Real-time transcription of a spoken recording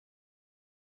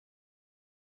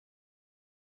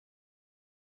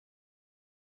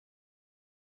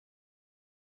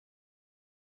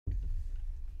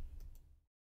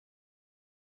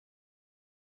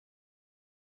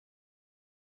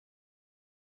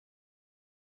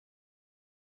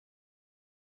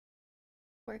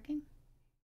working.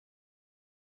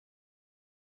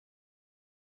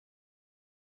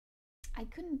 I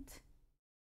couldn't.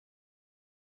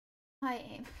 Hi,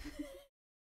 aim.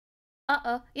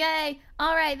 Uh-oh. Yay!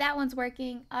 Alright, that one's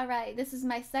working. Alright, this is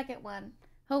my second one.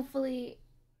 Hopefully...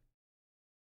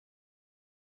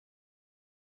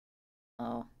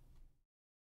 Oh.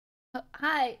 Oh,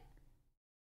 hi!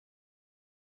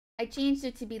 I changed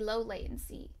it to be low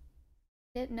latency.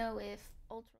 Didn't know if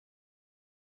ultra...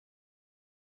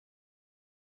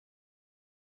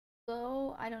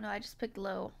 Low? I don't know, I just picked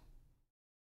low.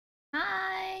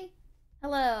 Hi!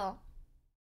 Hello.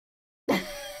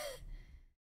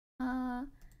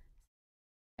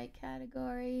 Right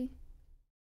category.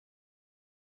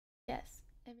 Yes.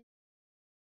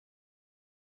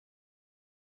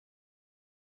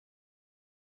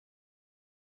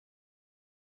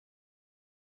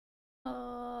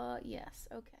 Yes,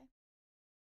 okay.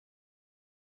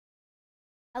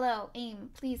 Hello, AIM.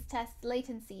 Please test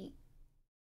latency.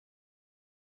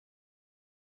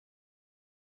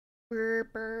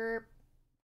 Burp, burp.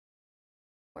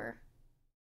 Or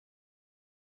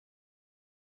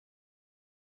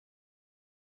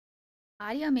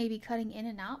audio may be cutting in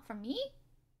and out from me?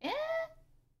 Eh?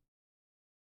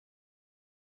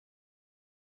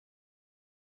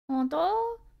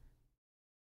 Honto?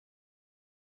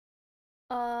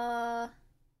 Uh...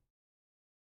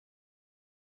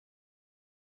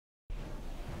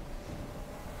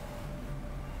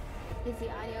 Is the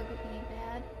audio being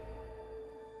bad?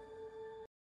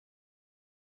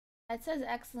 It says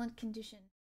excellent condition.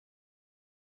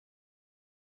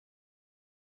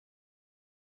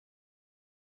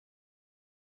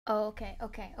 Oh, okay,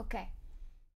 okay, okay.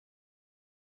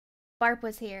 Barp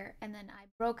was here, and then I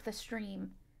broke the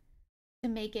stream to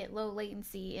make it low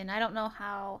latency, and I don't know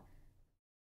how...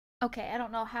 Okay, I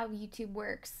don't know how YouTube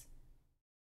works.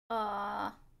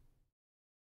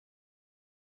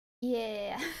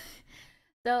 Yeah.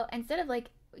 So instead of like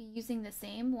using the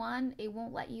same one, it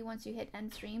won't let you once you hit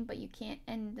end stream, but you can't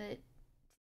end the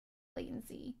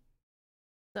latency.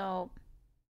 So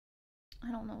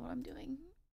I don't know what I'm doing.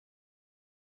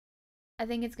 I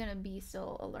think it's gonna be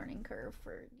still a learning curve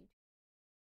for YouTube.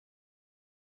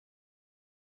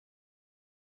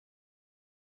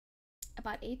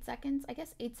 About 8 seconds? I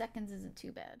guess 8 seconds isn't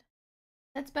too bad.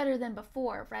 That's better than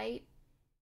before, right?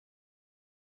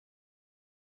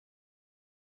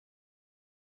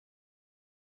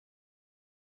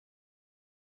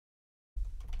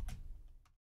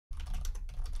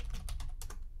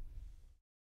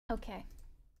 Okay.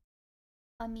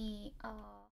 Let me,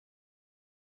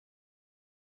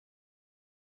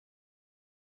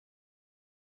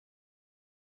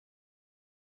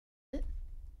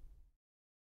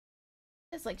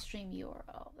 it's like stream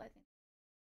URL, I think.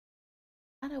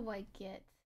 How do I get...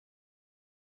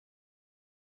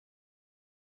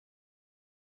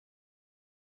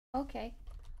 Okay.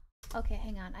 Okay,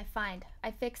 hang on.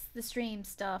 I fixed the stream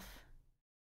stuff.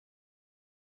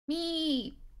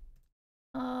 Me!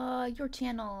 Your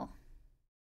channel.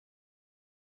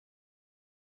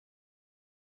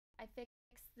 I fixed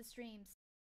the streams.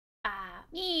 Ah,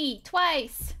 me!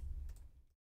 Twice!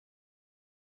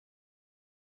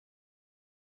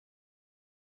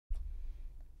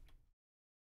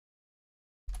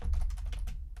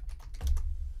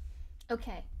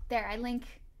 Okay, there, I link.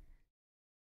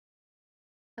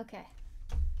 Okay.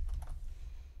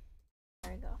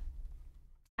 There we go.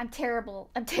 I'm terrible.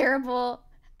 I'm terrible.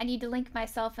 I need to link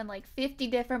myself in like 50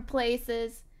 different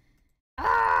places.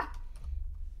 Ah!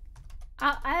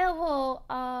 I will,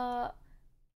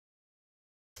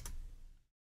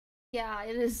 yeah,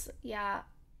 it is, yeah.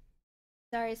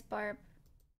 Sorry, Sparp.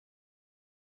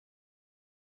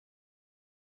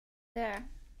 There.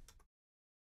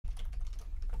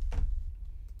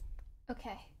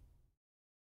 Okay.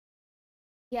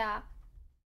 Yeah.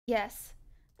 Yes.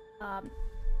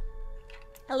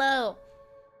 Hello.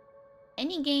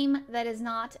 Any game that is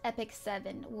not Epic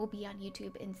 7 will be on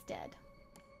YouTube instead.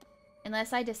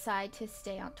 Unless I decide to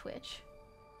stay on Twitch.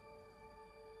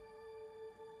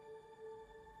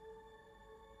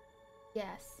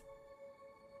 Yes.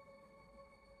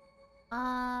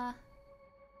 Well,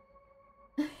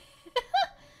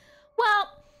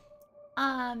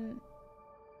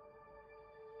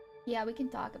 yeah, we can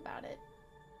talk about it.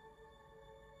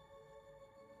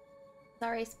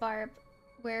 Sorry, Sparp,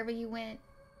 wherever you went.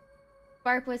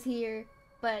 Sparp was here,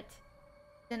 but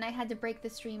then I had to break the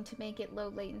stream to make it low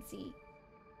latency.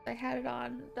 I had it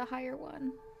on the higher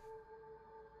one.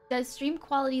 Does stream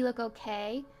quality look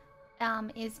okay?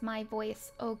 Is my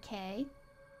voice okay?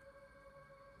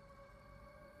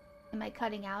 Am I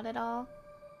cutting out at all?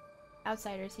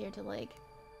 Outsiders here to like...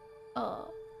 Oh,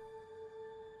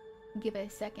 Give it a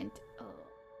second. Oh.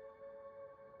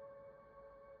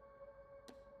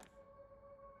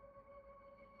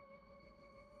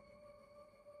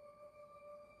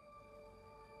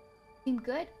 Seem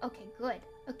good? Okay, good.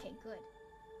 Okay, good.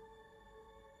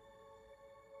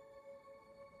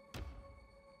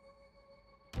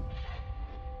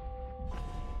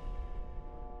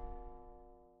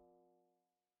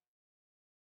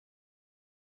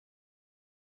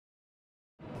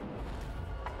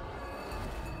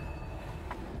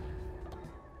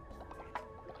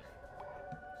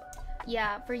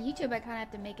 Yeah, for YouTube I kind of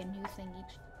have to make a new thing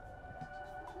each.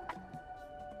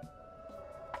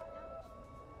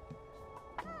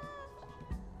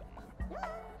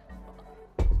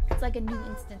 It's like a new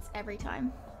instance every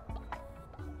time.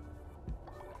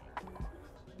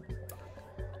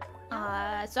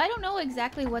 So I don't know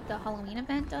exactly what the Halloween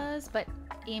event does, but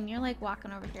Aim, you're like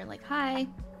walking over here like, hi.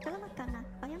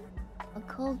 A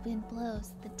cold wind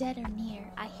blows, the dead are near.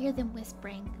 I hear them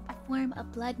whispering. Perform a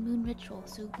blood moon ritual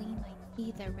so we might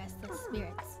see their restless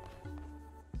spirits.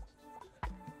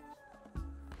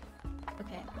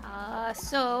 Okay,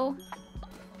 so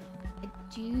I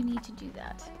do need to do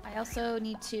that. I also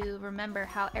need to remember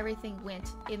how everything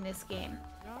went in this game.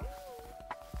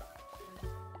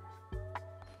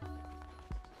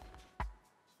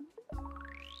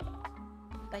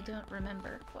 I don't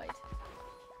remember quite.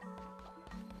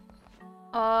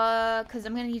 Because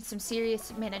I'm gonna need some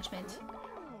serious management.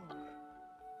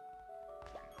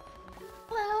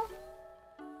 Hello.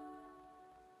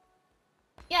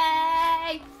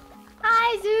 Yay!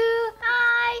 Hi, Zoo!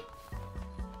 Hi!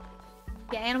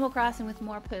 Yeah, Animal Crossing with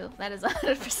more poo. That is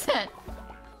 100%.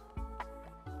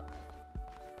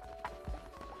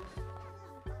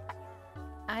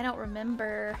 I don't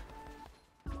remember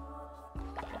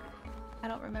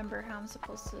how I'm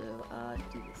supposed to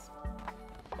do this.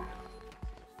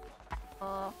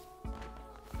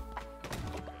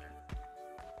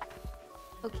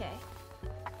 Okay.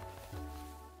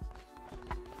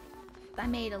 I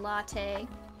made a latte.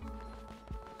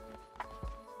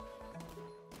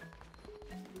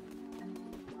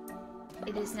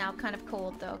 It is now kind of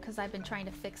cold though, because I've been trying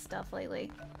to fix stuff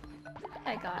lately.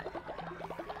 I got.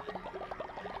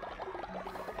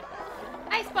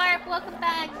 Hi Spark, welcome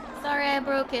back. Sorry I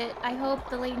broke it. I hope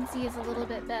the latency is a little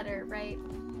bit better, right?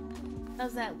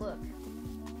 How's that look?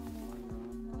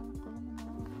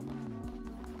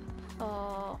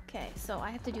 Okay, so I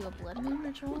have to do a blood moon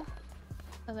ritual.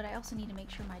 Oh, but I also need to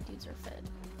make sure my dudes are fed.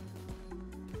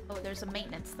 Oh, there's a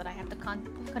maintenance that I have to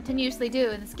continuously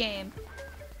do in this game.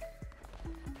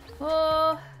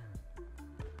 Oh.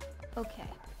 Okay.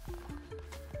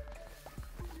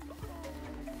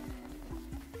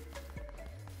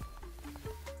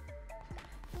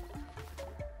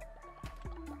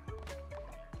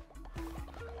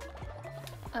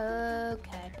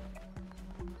 Okay.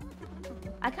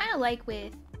 I kind of like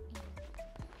with...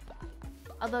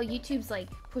 Although YouTube's like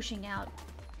pushing out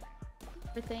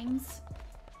for things,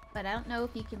 but I don't know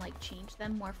if you can like change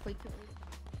them more frequently.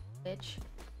 Bitch.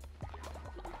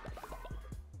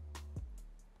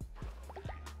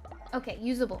 Okay,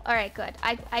 usable. Alright, good.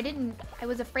 I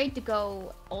was afraid to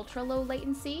go ultra low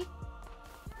latency.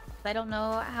 I don't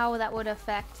know how that would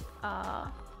affect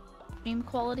stream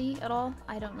quality at all.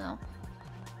 I don't know.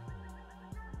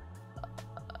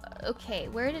 Okay,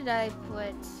 where did I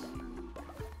put...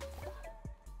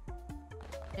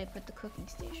 I put the cooking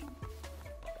station.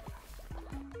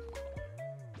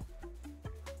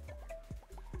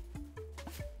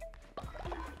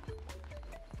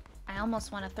 I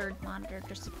almost want a third monitor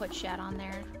just to put chat on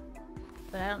there,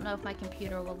 but I don't know if my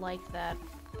computer will like that.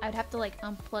 I'd have to like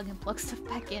unplug and plug stuff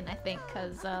back in, I think,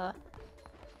 because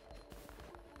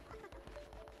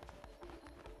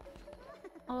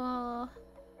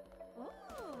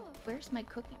where's my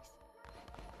cookies?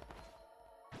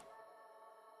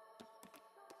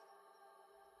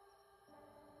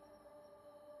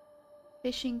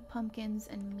 Fishing, pumpkins,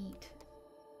 and meat.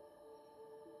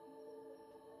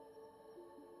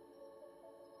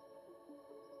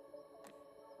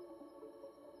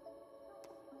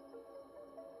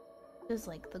 This is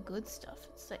like the good stuff.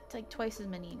 It's like twice as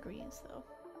many ingredients though.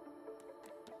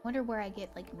 Wonder where I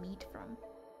get like meat from.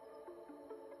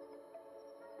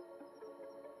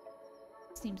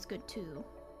 Seems good too.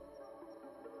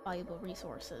 Valuable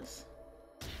resources.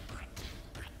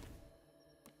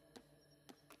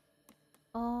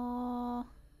 Oh.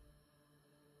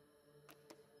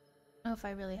 I don't know if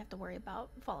I really have to worry about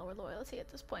follower loyalty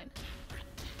at this point.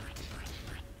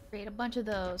 Create a bunch of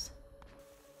those.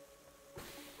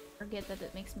 Forget that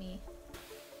it makes me...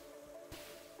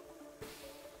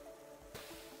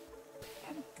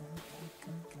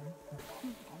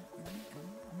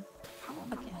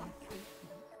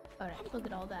 Alright, look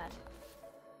at all that.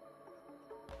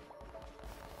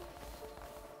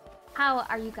 How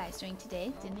are you guys doing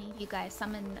today? Did any of you guys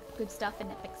summon good stuff in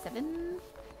Epic 7?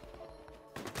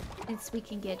 Since we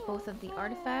can get both of the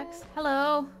artifacts.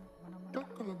 Hello!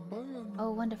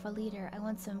 Oh, wonderful leader. I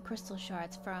want some crystal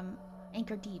shards from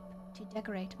Anchor Deep to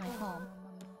decorate my home.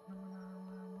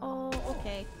 Oh,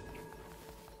 okay.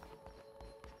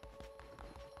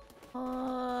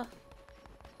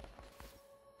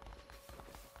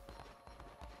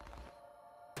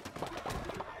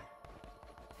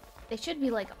 They should be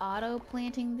like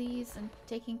auto-planting these and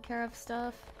taking care of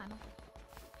stuff. I don't...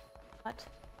 What?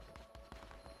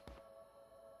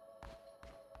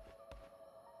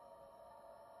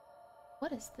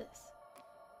 What is this?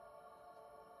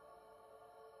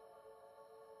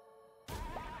 I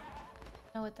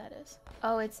don't know what that is.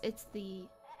 Oh, it's the...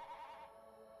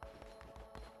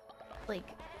 like...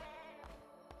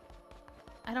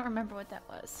 I don't remember what that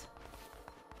was.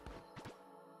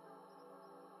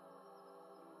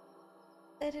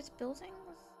 Edit buildings?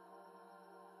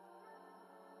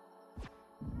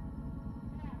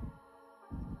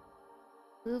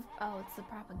 Move. Oh, it's the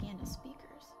propaganda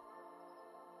speakers.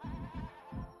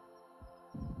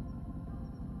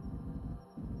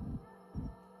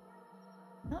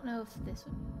 I don't know if this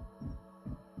would...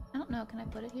 I don't know. Can I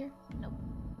put it here? Nope.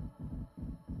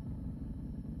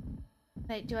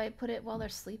 Wait, do I put it while they're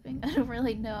sleeping? I don't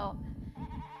really know.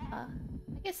 I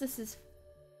guess this is...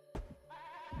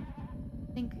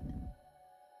 I think...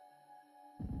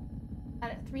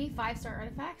 Got 3 5-star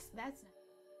artifacts? That's nice.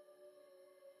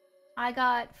 I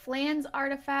got Flan's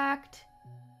artifact.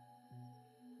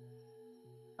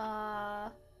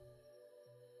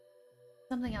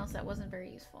 Something else that wasn't very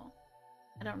useful.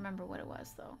 I don't remember what it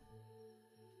was, though.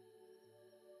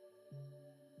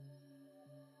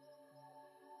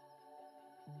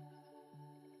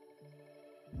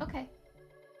 Okay.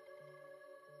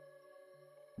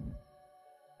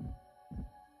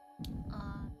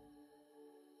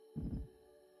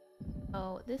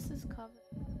 Oh, this is covered.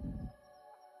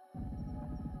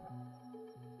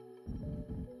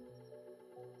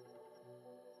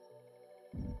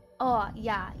 Oh,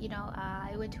 yeah, you know,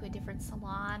 I went to a different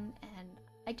salon and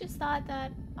I just thought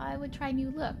that I would try a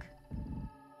new look.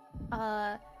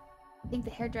 I think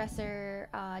the hairdresser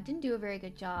didn't do a very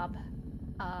good job,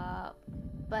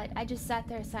 but I just sat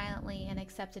there silently and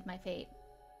accepted my fate.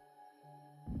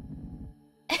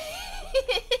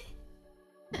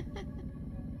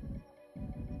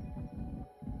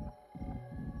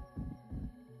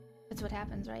 That's what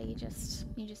happens, right? You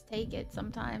just take it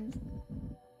sometimes.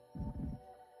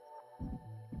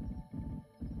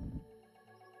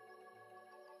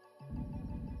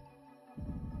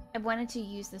 I've wanted to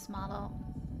use this model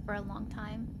for a long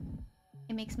time.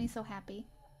 It makes me so happy.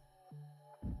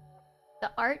 The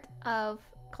art of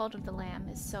Cult of the Lamb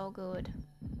is so good.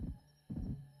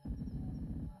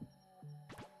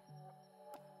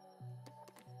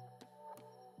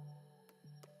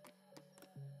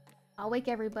 I'll wake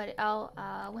everybody.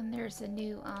 When there's a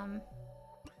new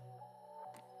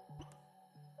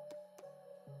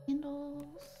candles.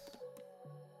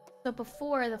 So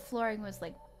before the flooring was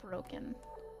like broken.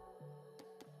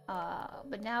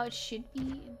 But now it should be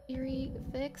in theory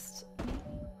fixed.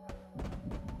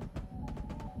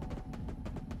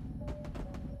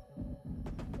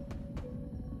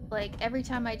 Like every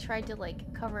time I tried to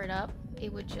like cover it up,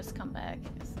 it would just come back.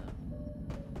 So.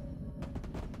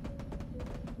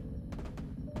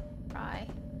 Try.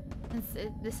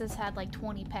 This has had like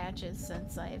 20 patches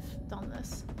since I've done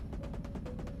this.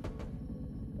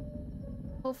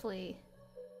 Hopefully.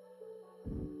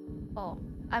 Oh,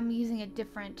 I'm using a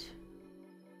different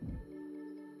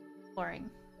flooring.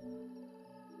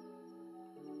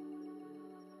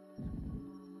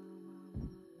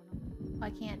 I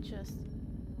can't just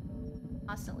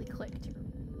constantly click to.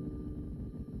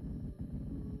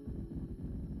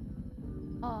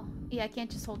 Oh, yeah, I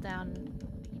can't just hold down.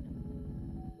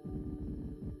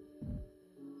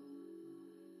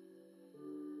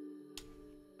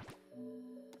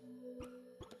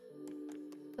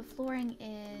 The flooring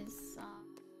is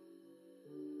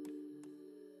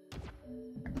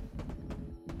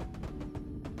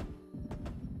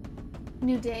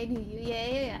new day, new you.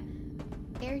 Yeah.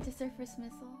 Air to surface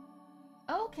missile.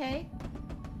 Oh, okay.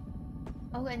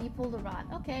 Oh, and you pulled a rod.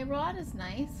 Okay, rod is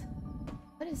nice.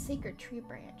 What is Sacred Tree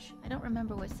Branch? I don't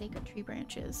remember what Sacred Tree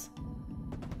Branch is.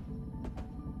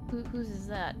 Whose is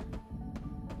that?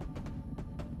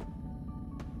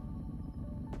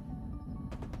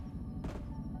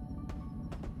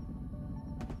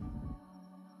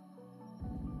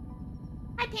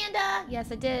 Hi, Panda!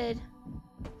 Yes, I did.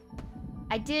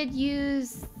 I did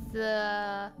use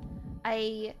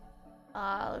I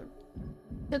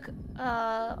took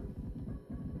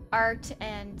art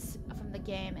and from the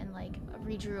game and like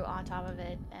redrew on top of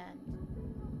it, and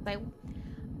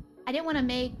I didn't want to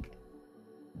make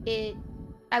it.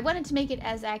 I wanted to make it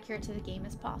as accurate to the game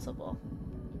as possible.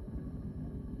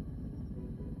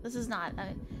 This is not.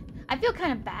 I feel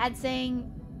kind of bad saying.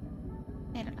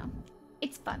 I don't know.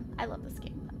 It's fun. I love this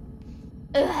game.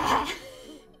 Ugh.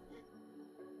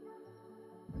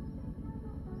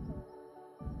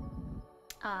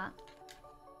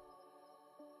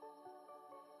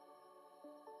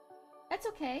 That's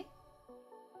okay.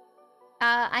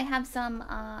 I have some,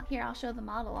 here, I'll show the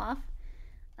model off.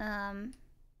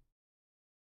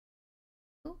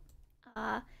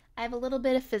 I have a little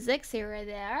bit of physics here or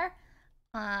there.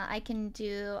 I can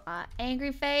do,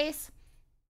 angry face.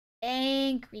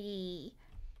 Angry.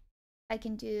 I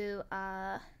can do,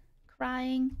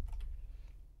 crying.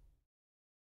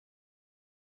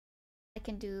 I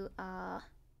can do,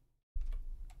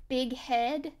 big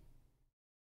head.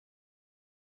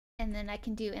 And then I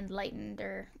can do enlightened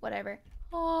or whatever.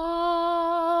 Oh,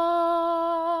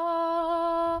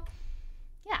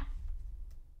 yeah.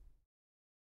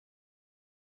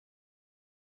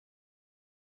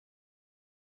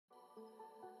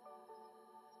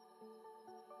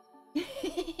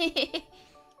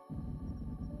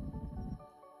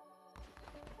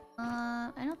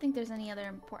 I don't think there's any other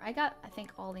important. I got, I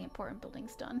think, all the important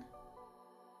buildings done.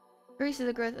 Increases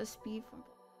the growth of speed from.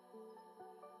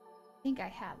 I think I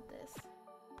have this.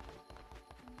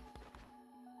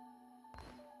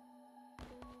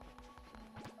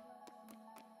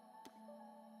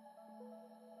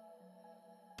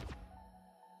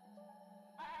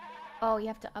 Oh, you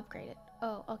have to upgrade it.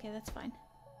 Oh, okay, that's fine.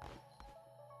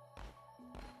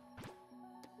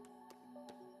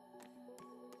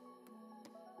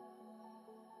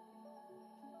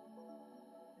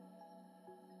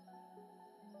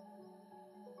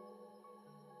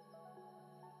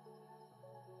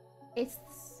 It's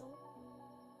so...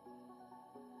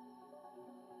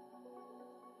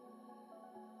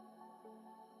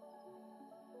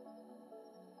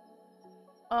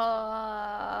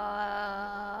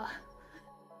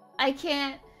 I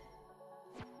can't...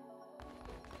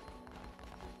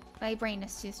 My brain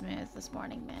is too smooth this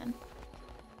morning, man.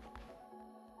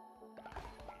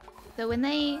 So when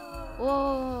they...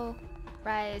 Whoa!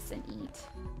 Rise and eat.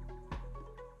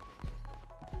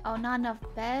 Oh, not enough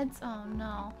beds? Oh,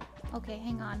 no. Okay,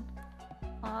 hang on.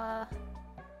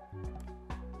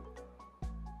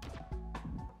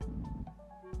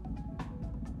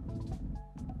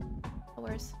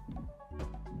 Where's...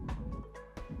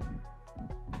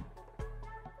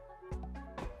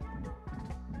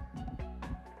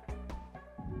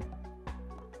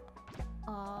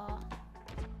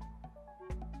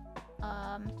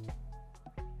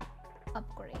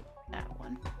 upgrade that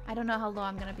one. I don't know how low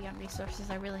I'm gonna be on resources.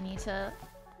 I really need to...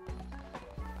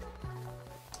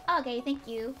 Okay, thank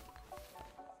you.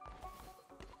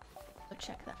 Go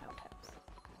check that out.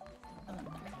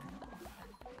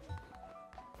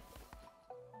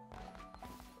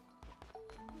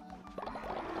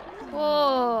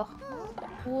 Whoa!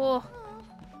 Whoa!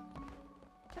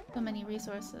 So many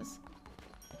resources.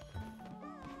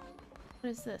 What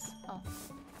is this? Oh.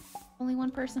 Only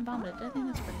one person vomited. I think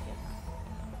that's pretty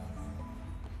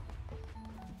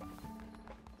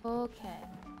good. Okay.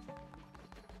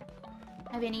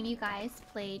 Have any of you guys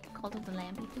played Cult of the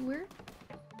Lamb Vtuber?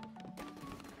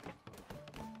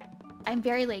 I'm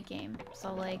very late game,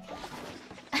 so like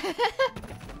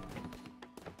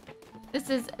this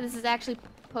is actually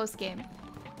post game.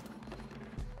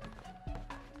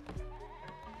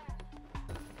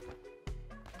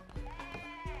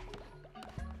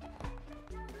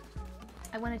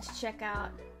 I wanted to check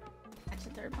out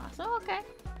actually third boss. Oh, okay.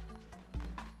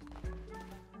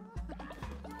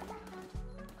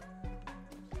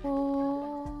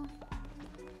 Oh,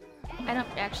 I don't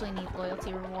actually need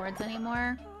loyalty rewards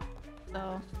anymore,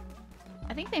 so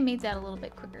I think they made that a little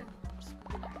bit quicker.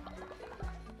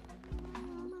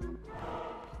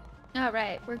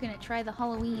 Alright, we're gonna try the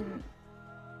Halloween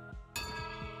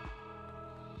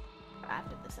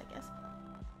after this, I guess.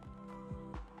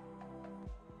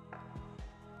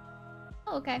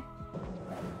 Oh, okay.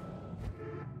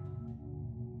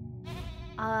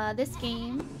 This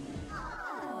game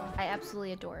I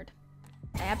absolutely adored.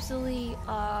 I absolutely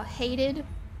hated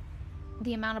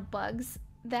the amount of bugs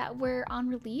that were on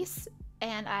release,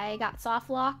 and I got soft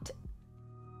locked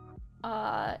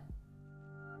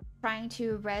trying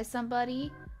to res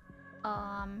somebody.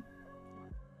 But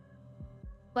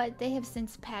they have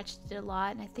since patched it a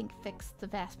lot and I think fixed the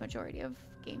vast majority of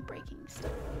game breaking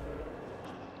stuff.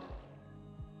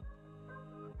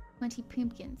 20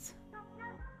 pumpkins.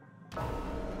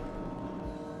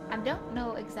 I don't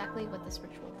know exactly what this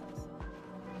ritual does.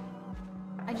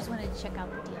 I just wanted to check out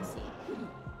the DLC.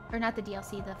 Or not the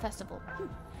DLC, the festival.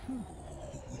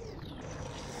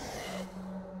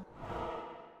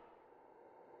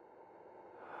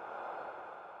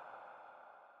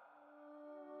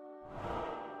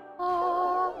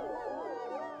 Oh,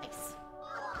 nice.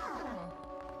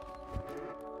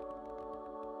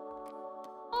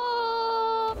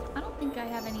 Oh, I don't think I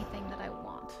have anything that I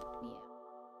want.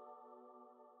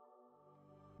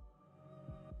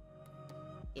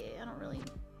 Yeah. Yeah, I don't really.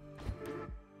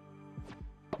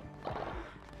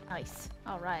 Nice.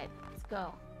 All right, let's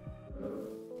go.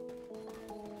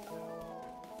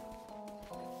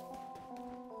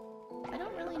 I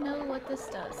don't really know what this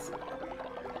does.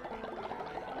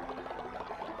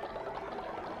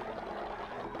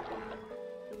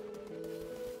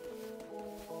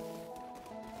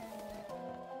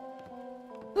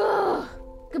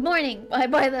 Good morning,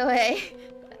 by the way.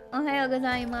 Ohayou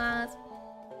gozaimasu.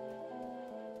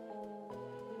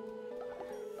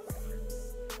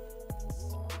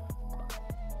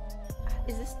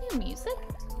 Is this new music?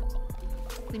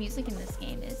 The music in this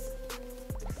game is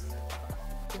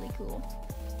really cool.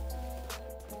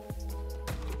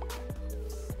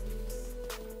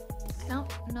 I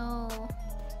don't know.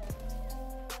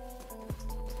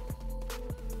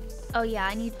 Oh yeah,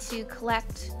 I need to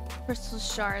collect crystal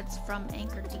shards from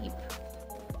Anchor Deep.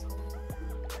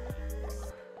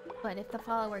 But if the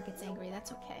follower gets angry,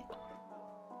 that's okay.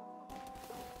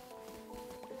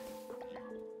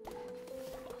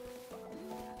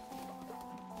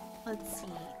 Let's see.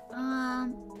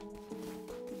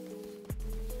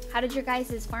 How did your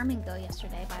guys' farming go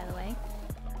yesterday, by the way?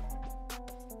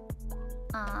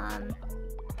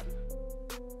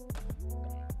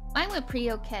 Mine went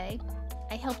pretty okay.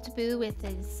 I helped Boo with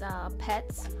his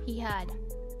pets. He had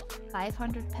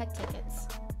 500 pet tickets.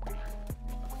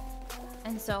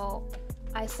 And so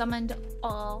I summoned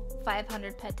all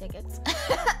 500 pet tickets.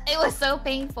 It was so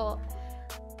painful.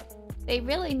 They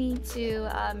really need to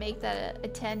make that a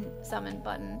 10 summon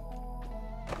button.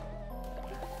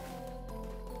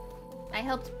 I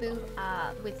helped Boo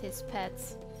with his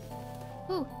pets.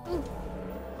 Ooh, ooh.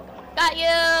 Got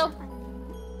you!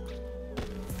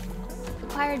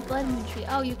 Acquired blood moon tree.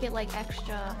 Oh, you get like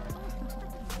extra.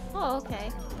 Oh, okay.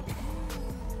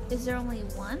 Is there only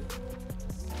one?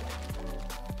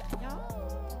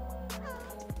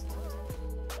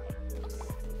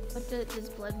 What does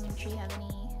blood moon tree have any?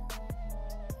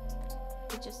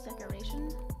 Is it just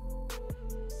decoration?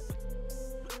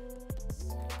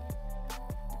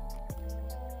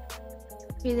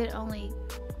 Tree that only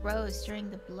grows during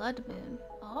the blood moon.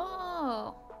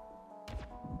 Oh.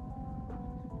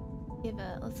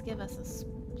 Let's give us a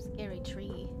scary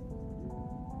tree.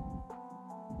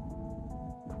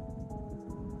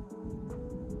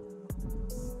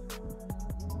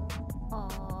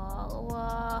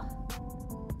 Oh,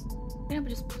 I'm gonna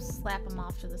just slap him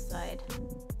off to the side.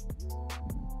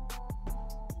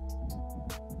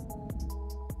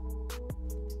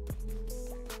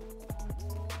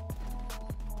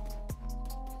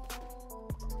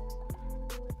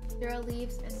 Zero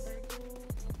leaves and 30.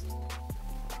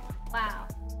 Wow.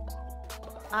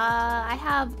 I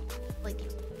have like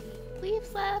 8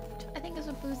 leaves left, I think is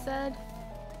what Boo said.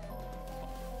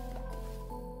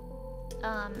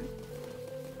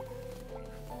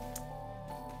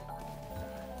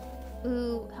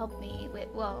 Boo helped me with,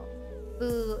 well,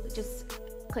 Boo just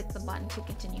clicked the button to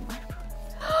continue my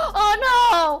Oh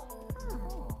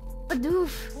no! A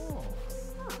doof.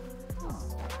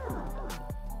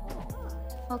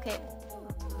 Okay.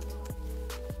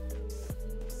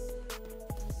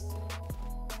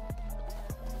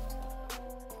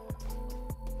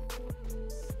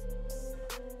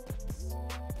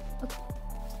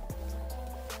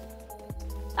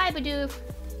 Bye, Bidoof.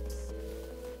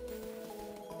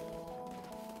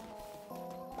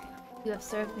 You have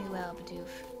served me well,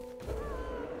 Bidoof.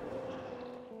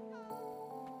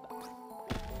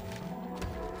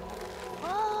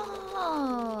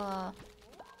 Oh!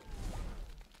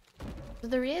 So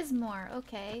there is more.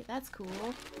 Okay, that's cool.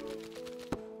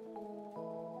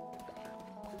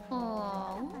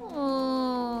 Oh.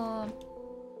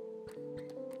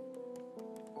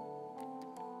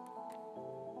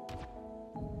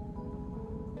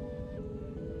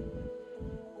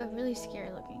 A really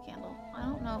scary looking candle. I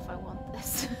don't know if I want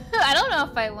this. I don't know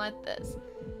if I want this.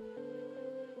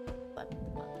 But...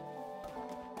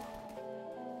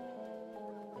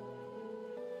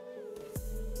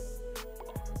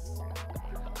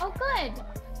 oh, good!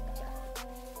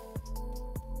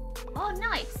 Oh,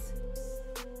 nice!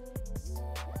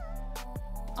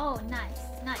 Oh, nice,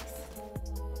 nice.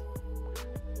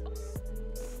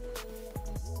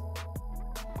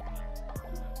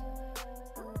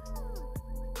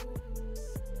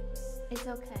 It's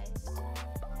okay.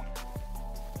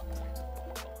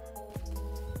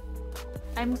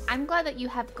 I'm glad that you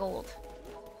have gold,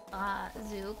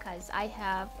 Zoo, cause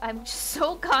I'm just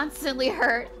so constantly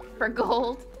hurt for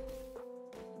gold.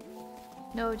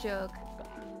 No joke.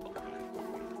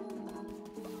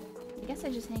 I guess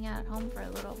I just hang out at home for a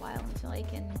little while until I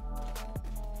can...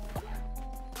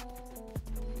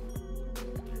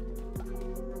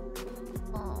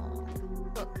 Oh,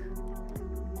 look.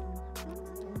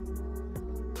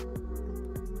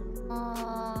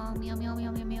 Oh, meow meow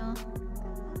meow meow meow.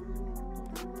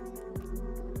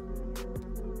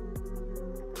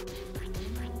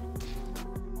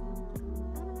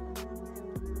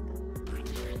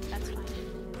 That's fine.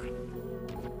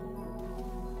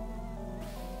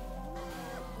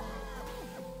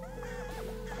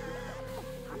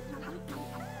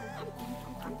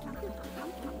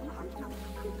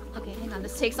 Okay, hang on.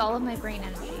 This takes all of my brain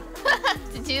energy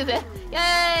to do this.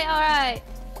 Yay! Alright!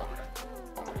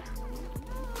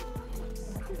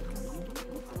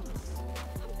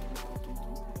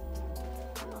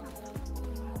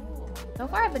 So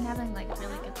far I've been having like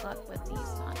really good luck with these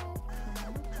on.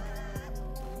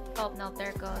 Oh no, there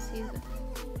it goes. He's...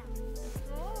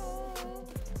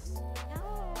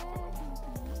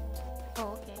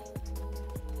 Oh, okay.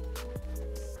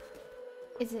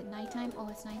 Is it nighttime? Oh,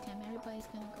 it's nighttime. Everybody's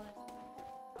gonna go to...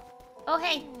 Oh,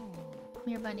 hey! Come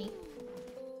here, bunny.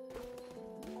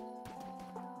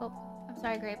 Oh, I'm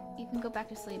sorry, Grape. You can go back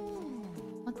to sleep.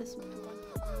 I want this one.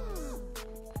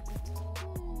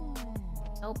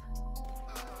 Nope.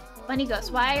 Bunny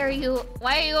Ghost, why are you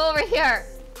over here?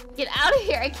 Get out of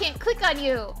here! I can't click on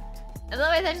you!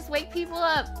 Otherwise I just wake people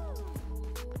up.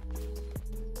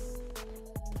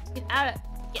 Get out of...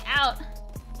 Get out!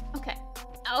 Okay.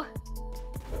 Oh.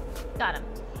 Got him.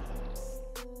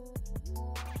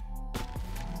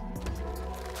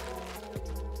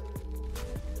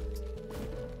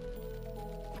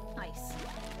 Nice.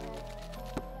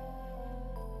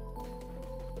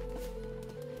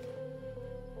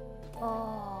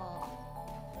 Oh.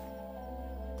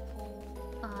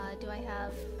 Do I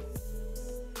have...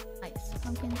 Nice.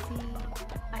 Pumpkin seed.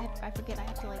 I forget I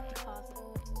have to like deposit.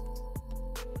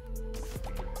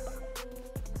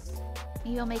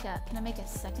 Maybe I'll make a... Can I make a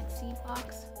second seed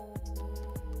box?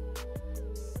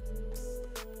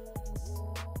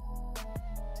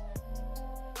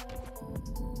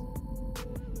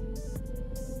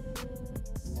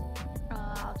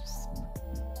 I'll just...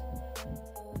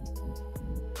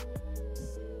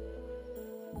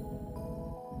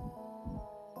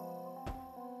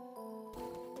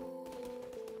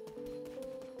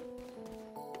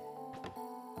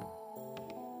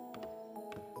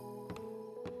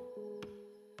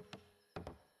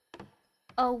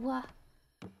 Oh,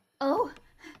 oh!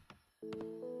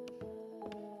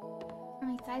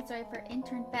 I'm excited, sorry, for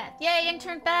intern Beth. Yay,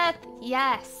 intern Beth!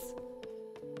 Yes!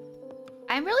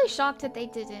 I'm really shocked that they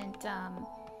didn't,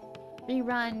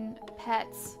 rerun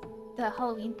pets, the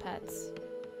Halloween pets.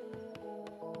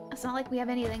 It's not like we have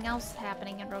anything else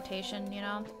happening in rotation, you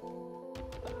know?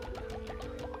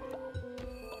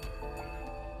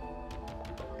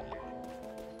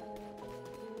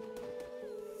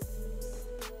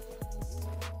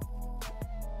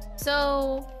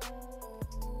 So,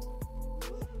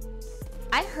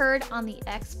 I heard on the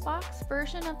Xbox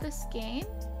version of this game,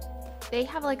 they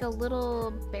have like a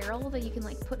little barrel that you can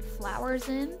like put flowers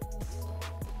in,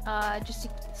 just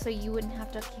so you wouldn't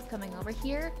have to keep coming over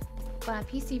here. But on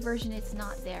PC version, it's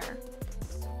not there.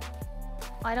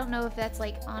 I don't know if that's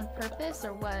like on purpose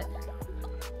or what.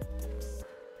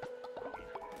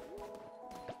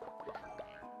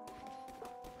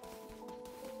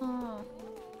 Oh.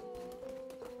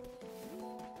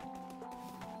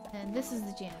 And this is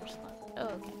the janitor's closet. Oh,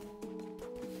 okay.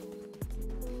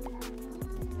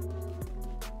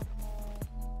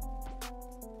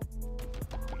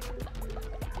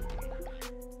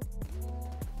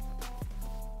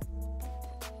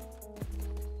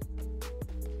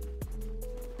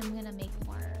 I'm gonna make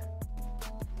more.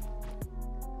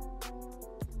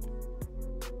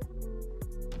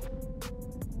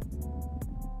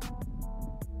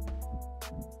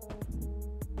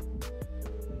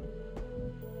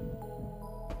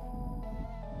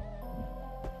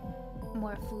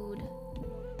 More food.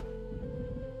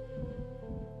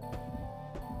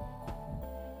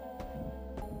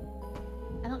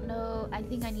 I don't know. I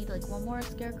think I need like one more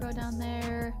scarecrow down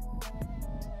there.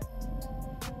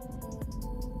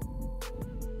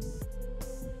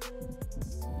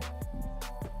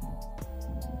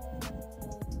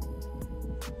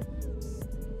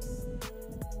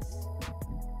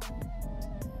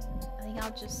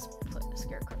 I'll just put a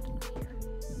scarecrow down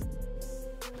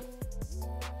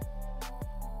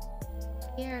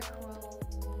here. Scarecrow.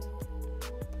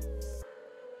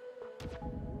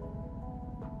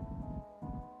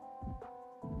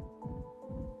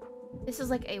 This is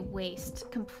like a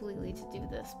waste completely to do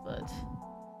this, but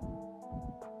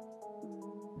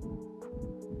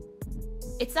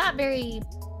it's not very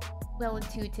well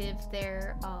intuitive,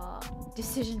 their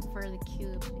decision for the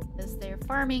cube, because their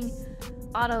farming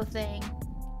auto thing.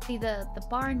 See, the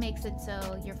barn makes it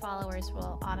so your followers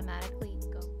will automatically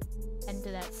go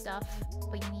into that stuff,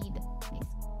 but you need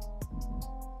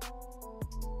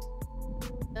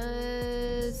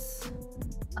does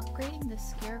upgrading the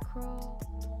scarecrow.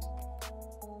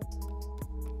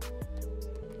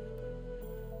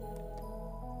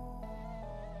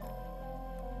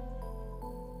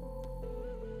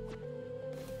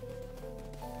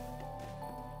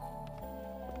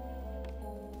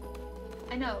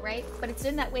 I know, right? But it's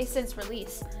been that way since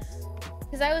release.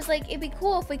 Because I was like, it'd be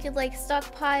cool if we could like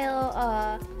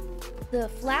stockpile the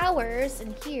flowers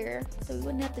in here so we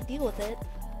wouldn't have to deal with it.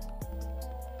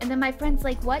 And then my friend's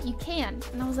like, what? You can?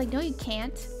 And I was like, no, you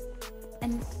can't.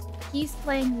 And he's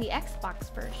playing the Xbox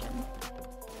version.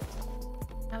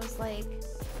 I was like,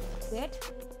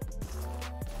 what?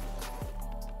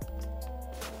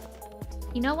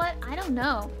 You know what? I don't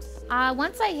know.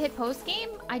 Once I hit post-game,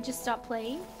 I just stopped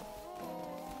playing.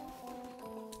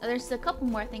 There's a couple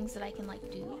more things that I can like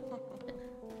do.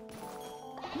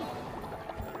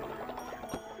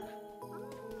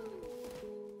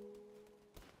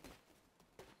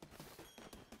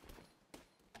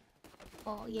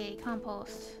 Oh yay,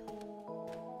 compost.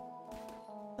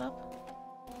 Up.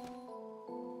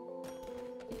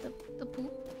 Get the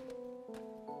poop.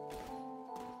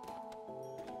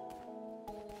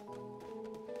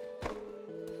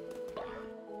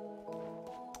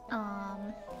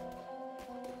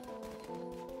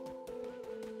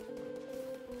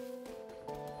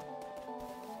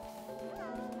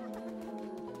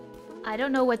 I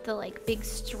don't know what the like big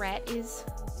strat is.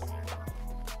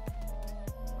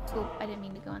 Oh, I didn't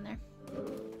mean to go in there.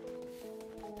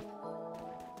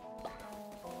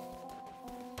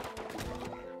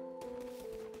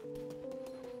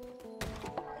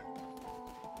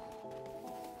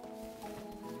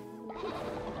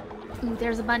 Ooh,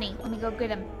 there's a bunny. Let me go get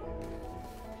him.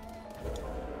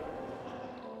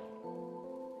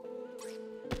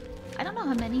 I don't know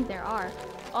how many there are.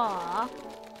 Aww.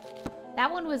 That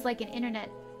one was like an internet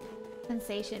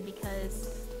sensation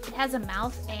because it has a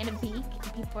mouth and a beak,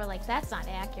 and people are like, that's not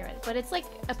accurate. But it's like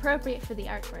appropriate for the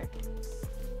artwork.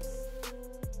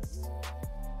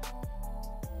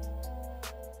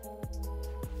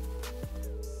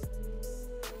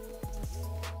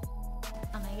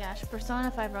 Oh my gosh,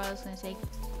 Persona 5 Royal is gonna take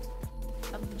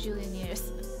a bajillion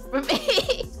years for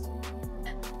me.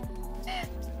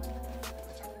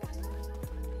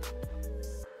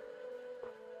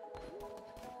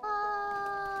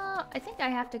 I think I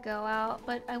have to go out,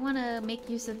 but I want to make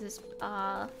use of this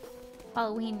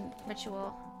Halloween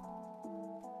ritual.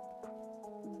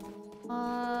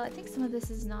 I think some of this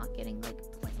is not getting like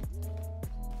planned.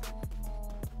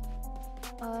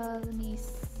 Let me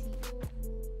see.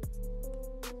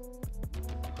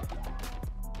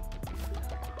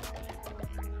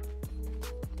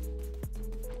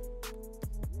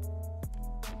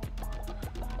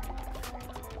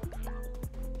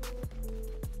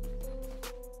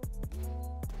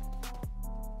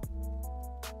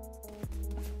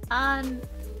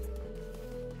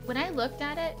 When I looked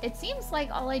at it, it seems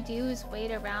like all I do is wait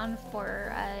around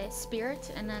for a spirit,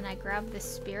 and then I grab the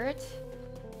spirit,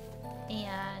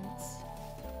 and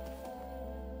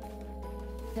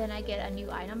then I get a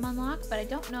new item unlocked, but I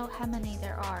don't know how many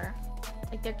there are.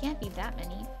 Like, there can't be that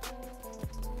many.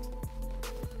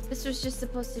 This was just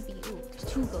supposed to be... Ooh, there's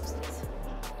 2 ghosties.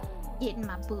 Get in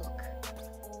my book.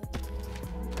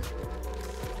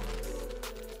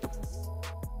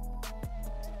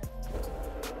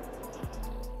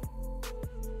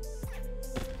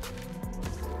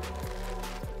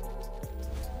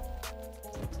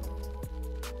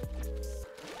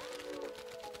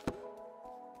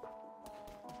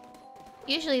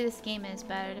 Usually this game is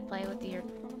better to play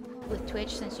with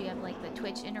Twitch since you have like the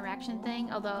Twitch interaction thing,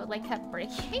 although it like kept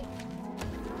breaking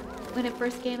when it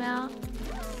first came out.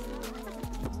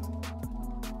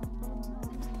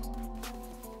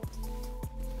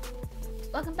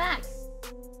 Welcome back!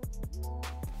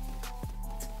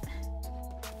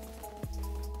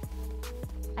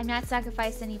 I'm not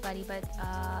sacrificed anybody, but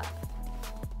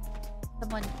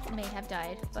someone may have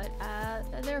died, but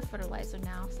they're a fertilizer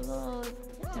now, so they'll,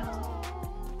 you know.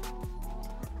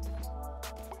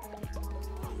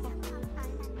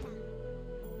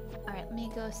 Let me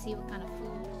go see what kind of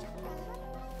food.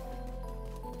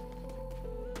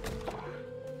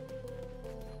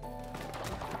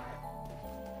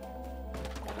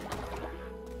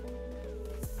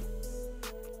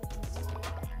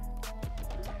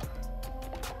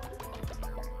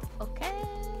 Okay.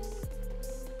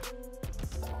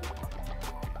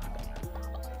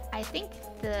 I think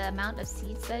the amount of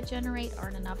seeds that generate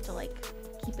aren't enough to like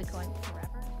keep it going forever.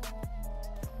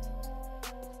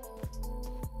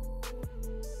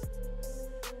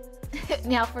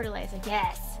 Now fertilizer,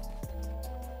 yes!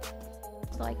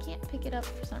 Although I can't pick it up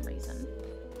for some reason.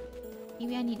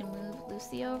 Maybe I need to move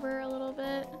Lucy over a little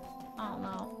bit? I don't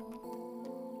know.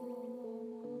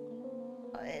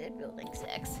 Oh, I did building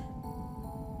 6.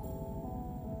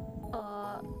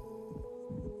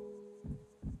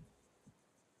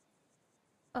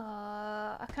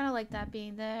 I kind of like that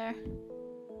being there.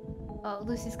 Oh,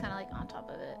 Lucy's kind of like on top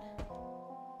of it.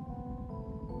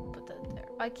 Put that there.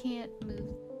 I can't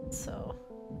move, so...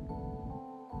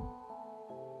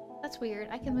 That's weird.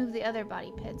 I can move the other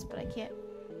body pits, but I can't...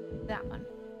 that one.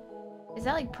 Is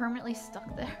that like permanently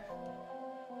stuck there?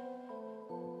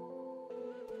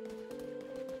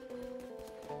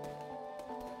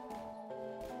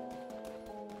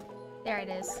 There it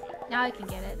is. Now I can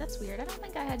get it. That's weird. I don't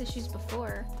think I had issues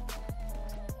before.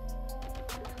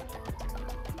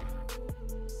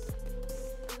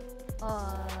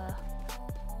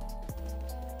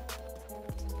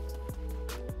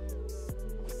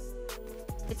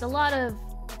 It's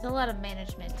a lot of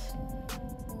management.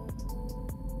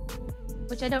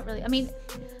 Which I don't really, I mean,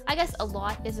 I guess a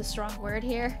lot is a strong word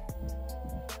here.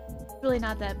 It's really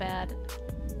not that bad.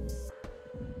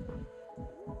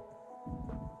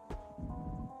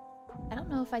 I don't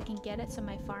know if I can get it so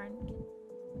my farm can...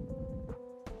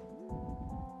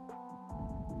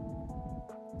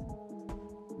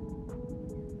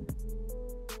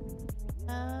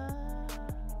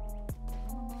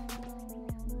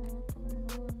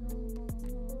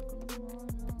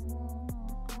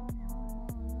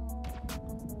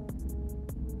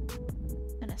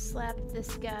 Gonna slap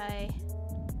this guy.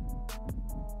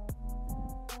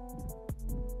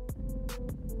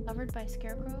 Covered by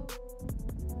Scarecrow?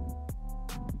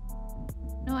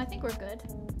 No, I think we're good.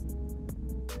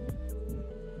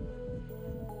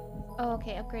 Oh,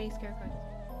 okay, upgrading Scarecrow.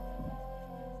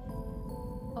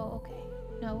 Oh, okay.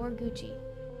 No, we're Gucci.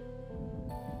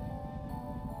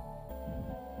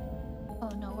 Oh,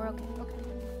 no, we're okay, okay.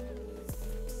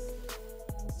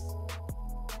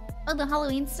 Oh, the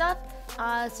Halloween stuff?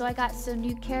 So I got some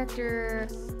new character,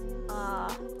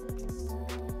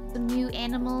 some new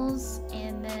animals,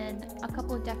 and then a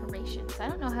couple of decorations. I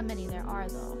don't know how many there are,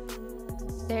 though.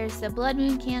 There's the Blood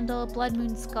Moon Candle, Blood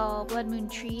Moon Skull, Blood Moon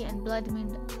Tree, and Blood Moon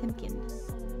Pumpkin.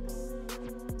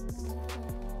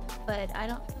 But I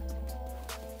don't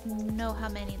know how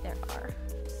many there are.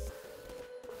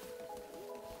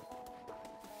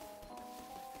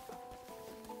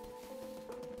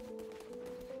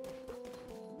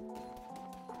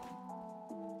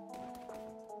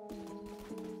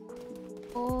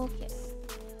 Okay.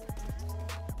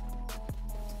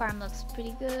 Farm looks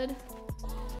pretty good.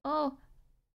 Oh!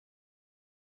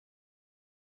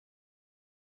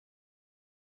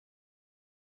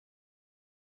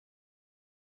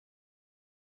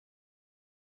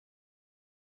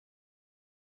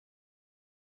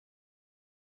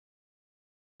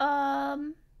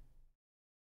 Um...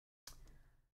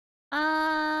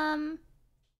 Um...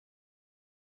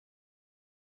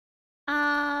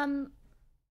 Um...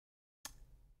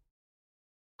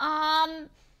 Um...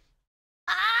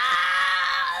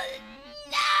 Ah!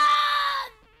 No!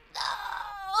 No!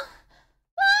 Ah!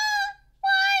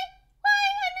 Why? Why? I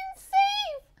didn't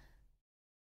save!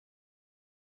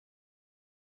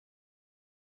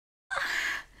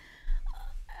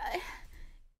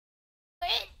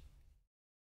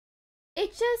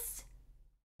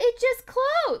 It just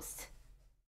closed.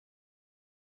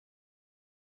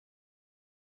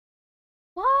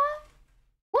 What?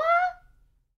 What?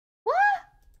 What?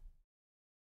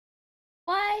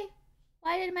 Why?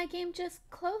 Why did my game just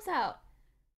close out?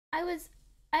 I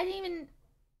didn't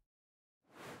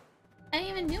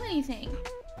even do anything.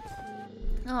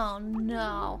 Oh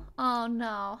no. Oh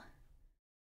no.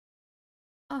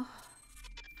 Oh.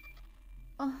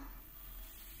 Oh.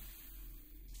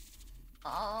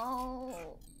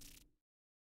 Oh.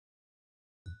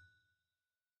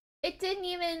 It didn't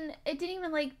even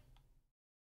like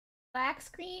black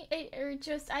screen it, or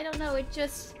just, I don't know, it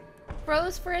just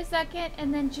froze for a second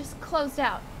and then just closed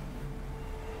out.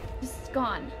 Just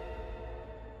gone.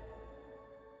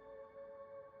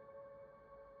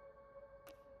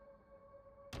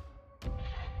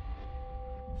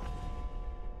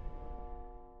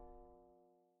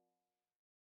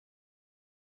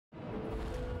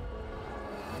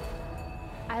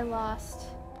 I lost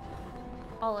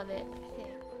all of it, I think.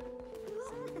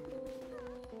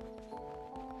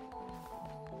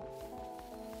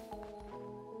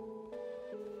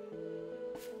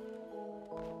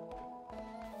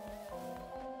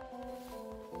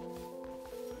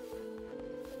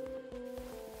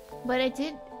 But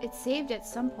it saved at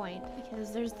some point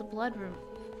because there's the blood room.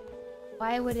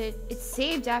 Why would it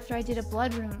saved after I did a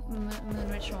blood room moon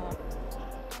ritual.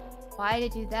 Why did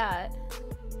it do that?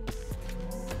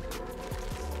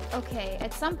 Okay,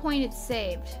 at some point it's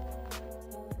saved.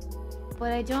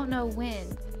 But I don't know when.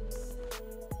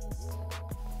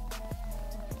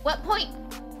 What point?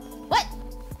 What?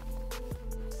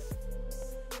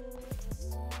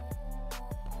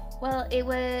 Well,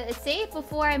 it saved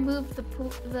before I moved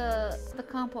the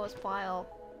compost pile.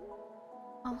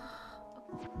 Oh,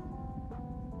 okay.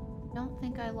 Don't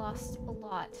think I lost a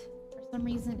lot. For some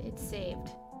reason, it saved.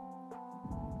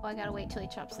 Oh, I gotta wait till he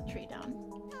chops the tree down.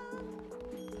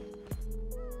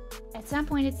 At some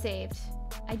point, it saved.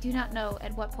 I do not know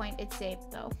at what point it saved,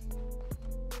 though.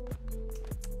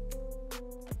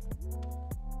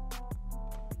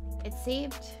 It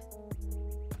saved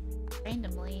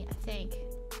randomly, I think.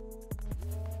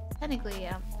 Technically,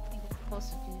 yeah, I think it's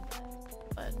supposed to do that,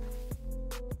 but...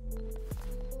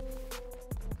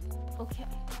 Okay.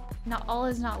 Not all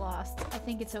is not lost. I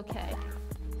think it's okay.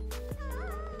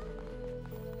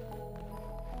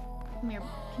 Come here,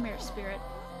 spirit.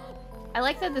 I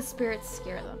like that the spirits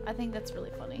scare them. I think that's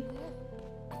really funny.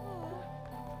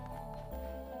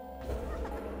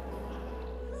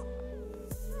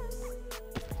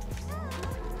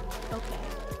 Okay.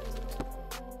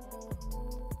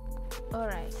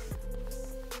 Alright.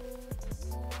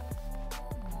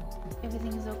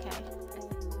 Everything is okay.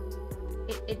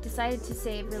 It decided to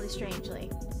save really strangely.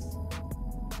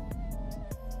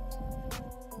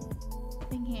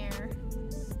 Thing here.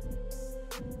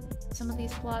 Some of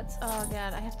these plots. Oh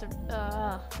god, I have to.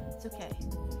 It's okay.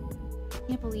 I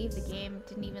can't believe the game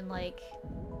didn't even like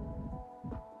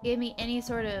give me any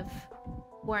sort of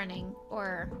warning,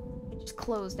 or it just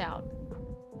closed out.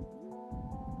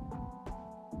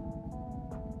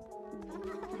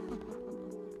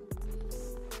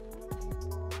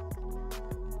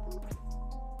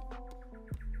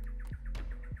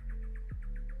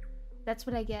 That's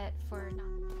what I get for not.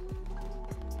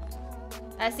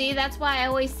 See, that's why I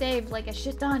always save like a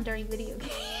shit ton during video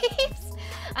games.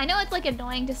 I know it's like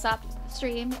annoying to stop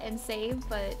stream and save,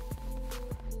 but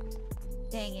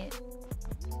dang it.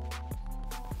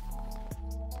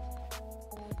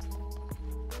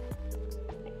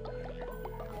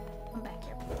 Come back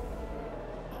here.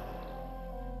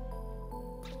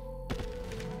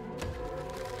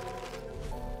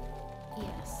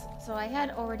 Yes, so I had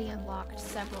already unlocked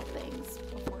several things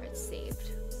before it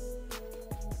saved.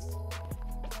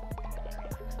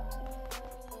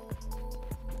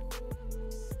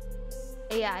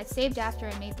 Yeah, it saved after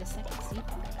I made the second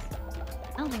sequence.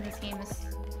 I don't think this game is...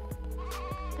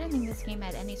 I didn't think this game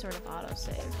had any sort of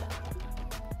autosave.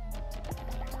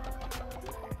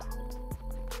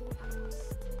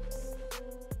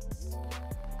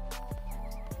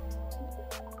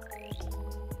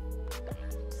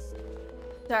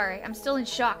 Sorry, I'm still in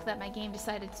shock that my game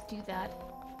decided to do that.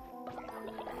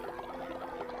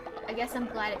 I guess I'm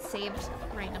glad it saved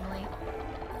randomly.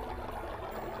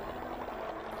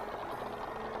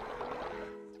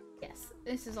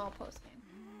 This is all post-game.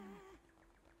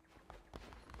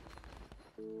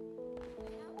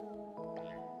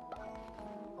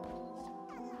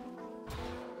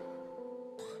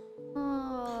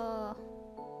 Oh.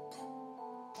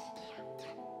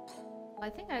 I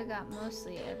think I got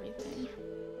mostly everything.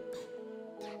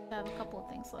 I have a couple of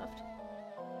things left.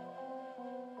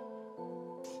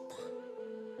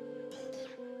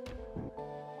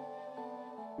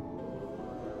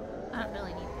 I don't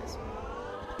really need this one.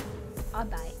 I'll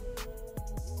buy.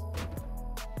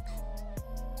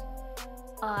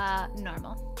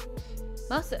 Normal.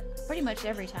 Pretty much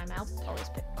every time I'll always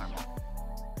pick normal.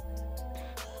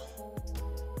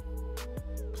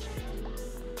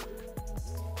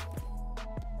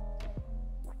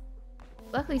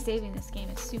 Luckily saving this game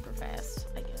is super fast,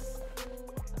 I guess.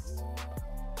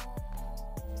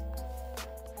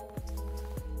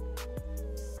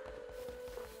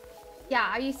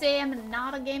 Yeah, are you saying I'm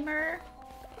not a gamer?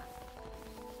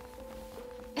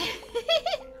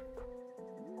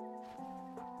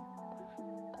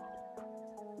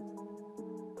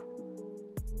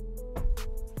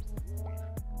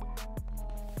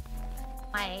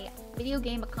 My video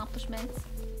game accomplishments: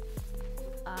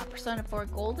 Persona 4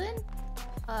 Golden,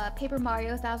 Paper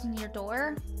Mario Thousand Year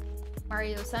Door,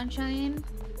 Mario Sunshine,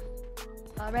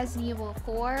 Resident Evil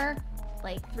 4,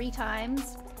 like 3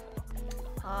 times.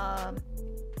 A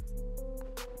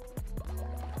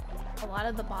lot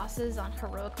of the bosses on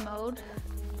heroic mode,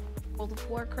 World of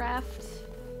Warcraft,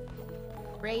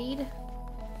 Raid.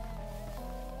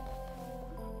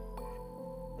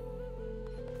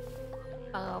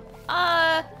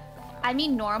 I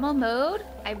mean normal mode,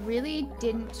 I really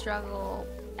didn't struggle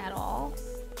at all.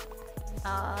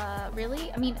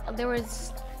 Really? I mean, there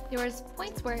was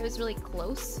points where it was really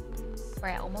close,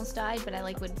 where I almost died, but I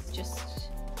like would just...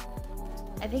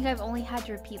 I think I've only had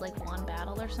to repeat like 1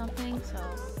 battle or something, so...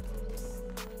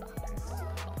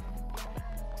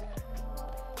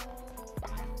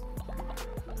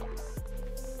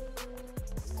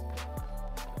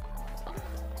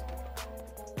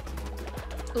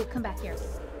 Ooh, come back here.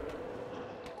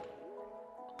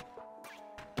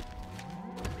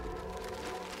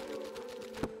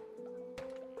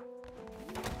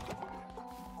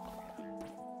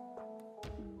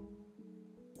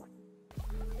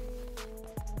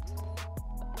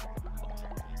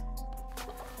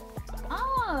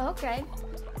 Oh, okay.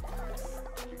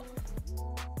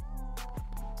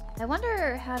 I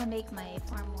wonder how to make my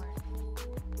farm work.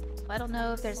 I don't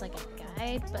know if there's like a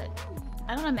guide, but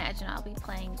I don't imagine I'll be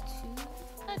playing too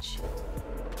much.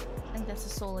 I think that's the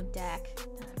soul of Dak.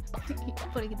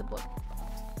 Putting in the book.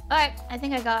 Alright, I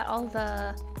think I got all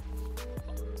the...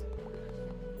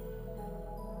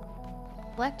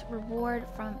 Collect reward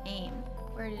from aim.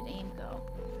 Where did aim go?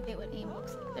 I forget what aim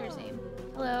looks like. There's aim.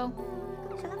 Hello.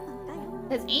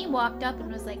 Because aim walked up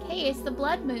and was like, hey, it's the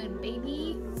blood moon,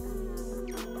 baby.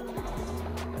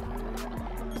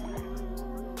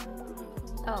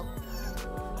 Oh.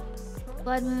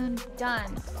 Blood moon,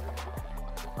 done.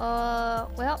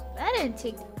 Well, that didn't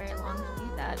take very long to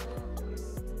do that.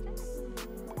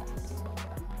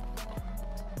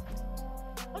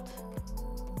 What?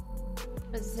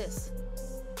 What is this?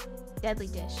 Deadly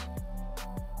dish.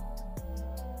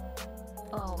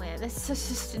 Oh man, this is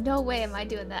just no way am I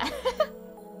doing that.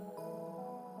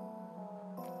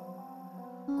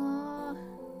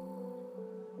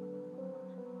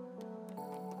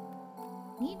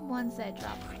 Need ones that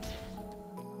drop.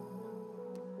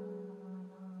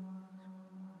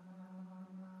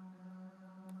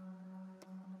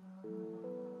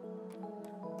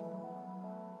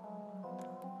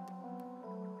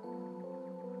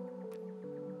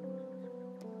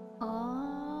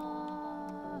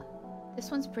 This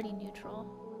one's pretty neutral.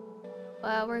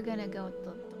 Well, we're gonna go with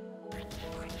the...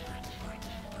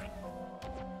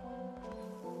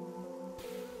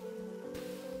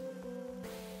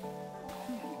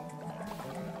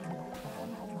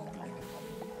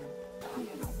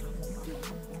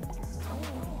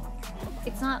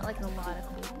 It's not like a lot of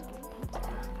food.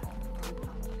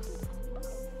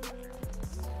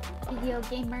 Video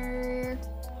gamer.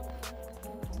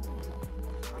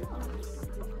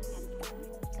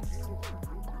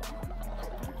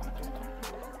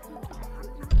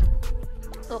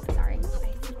 Oh, sorry.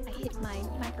 I hit my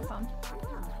microphone.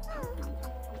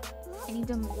 I need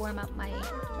to warm up my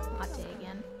latte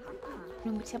again.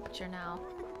 Room temperature now.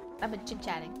 I've been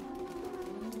chit-chatting.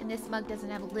 And this mug doesn't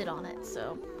have a lid on it,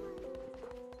 so...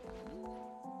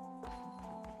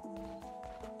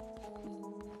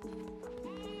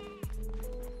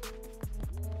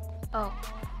 Oh,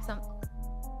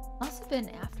 must have been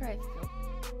after I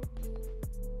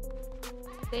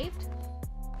saved?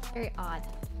 Very odd.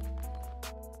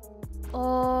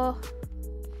 Oh.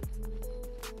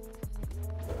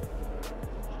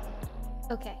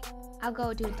 Okay, I'll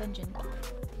go do a dungeon.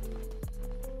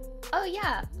 Oh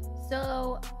yeah,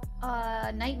 so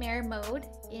Nightmare mode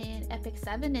in Epic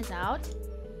 7 is out.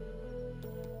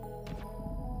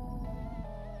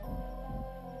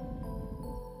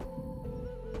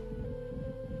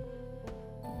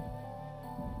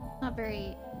 Not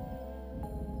very...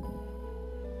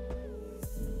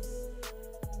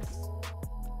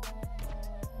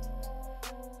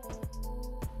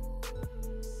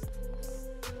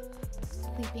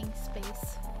 sleeping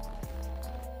space.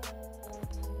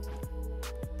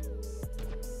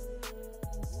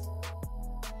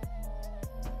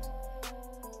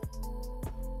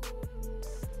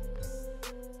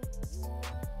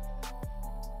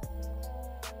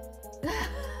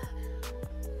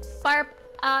 Barb,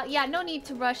 yeah, no need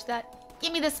to rush that.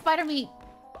 Give me the spider meat.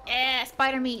 Eh,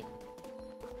 spider meat.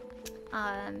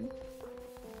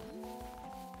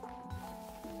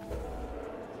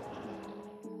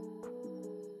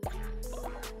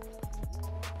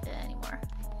 Anymore.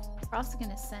 We're also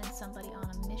gonna send somebody on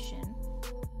a mission.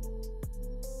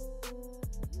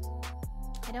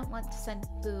 I don't want to send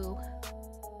Boo.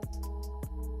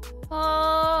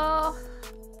 Oh.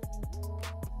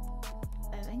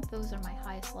 I think think those are my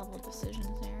highest level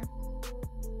decisions here.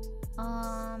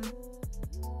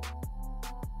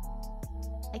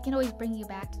 I can always bring you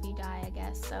back if you die, I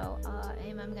guess. So,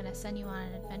 I'm gonna send you on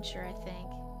an adventure, I think.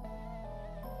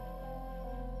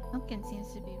 Pumpkin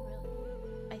seems to be really,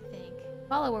 I think.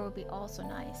 Follower would be also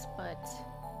nice, but...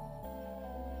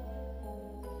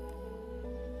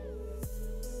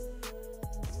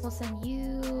 we'll send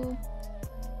you...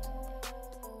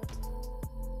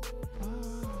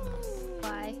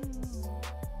 Bye.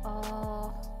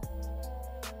 Oh...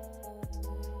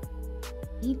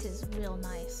 Eat is real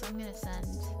nice, so I'm gonna send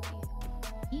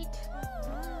Eat.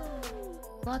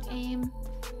 Luck, aim.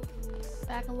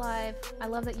 Back alive. I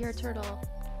love that you're a turtle.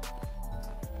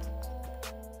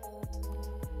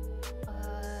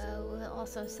 We'll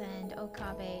also send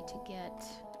Okabe to get...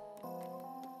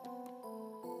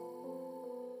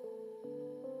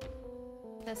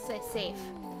 let's say safe.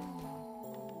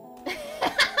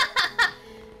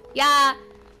 Yeah,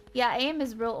 aim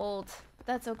is real old.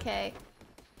 That's okay.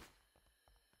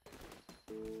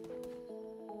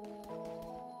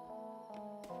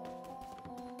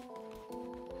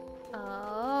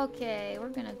 Okay, we're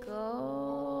gonna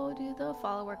go do the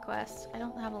follower quest. I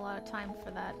don't have a lot of time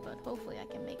for that, but hopefully I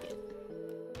can make it.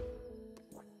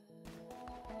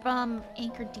 From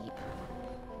Anchor Deep.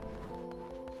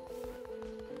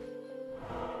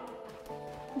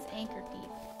 It's Anchor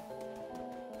Deep.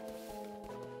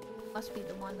 Must be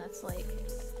the one that's like...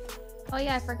 oh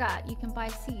yeah, I forgot. You can buy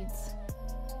seeds.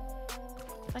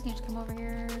 I can just come over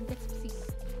here and get some seeds.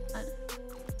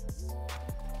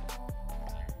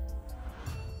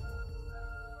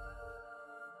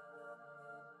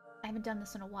 I haven't done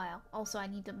this in a while. Also, I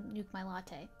need to nuke my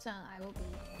latte, so I will be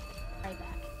right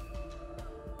back.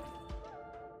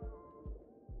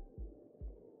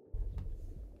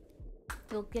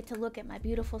 You'll get to look at my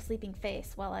beautiful sleeping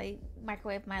face while I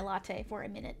microwave my latte for a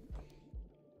minute.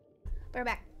 We're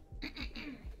back.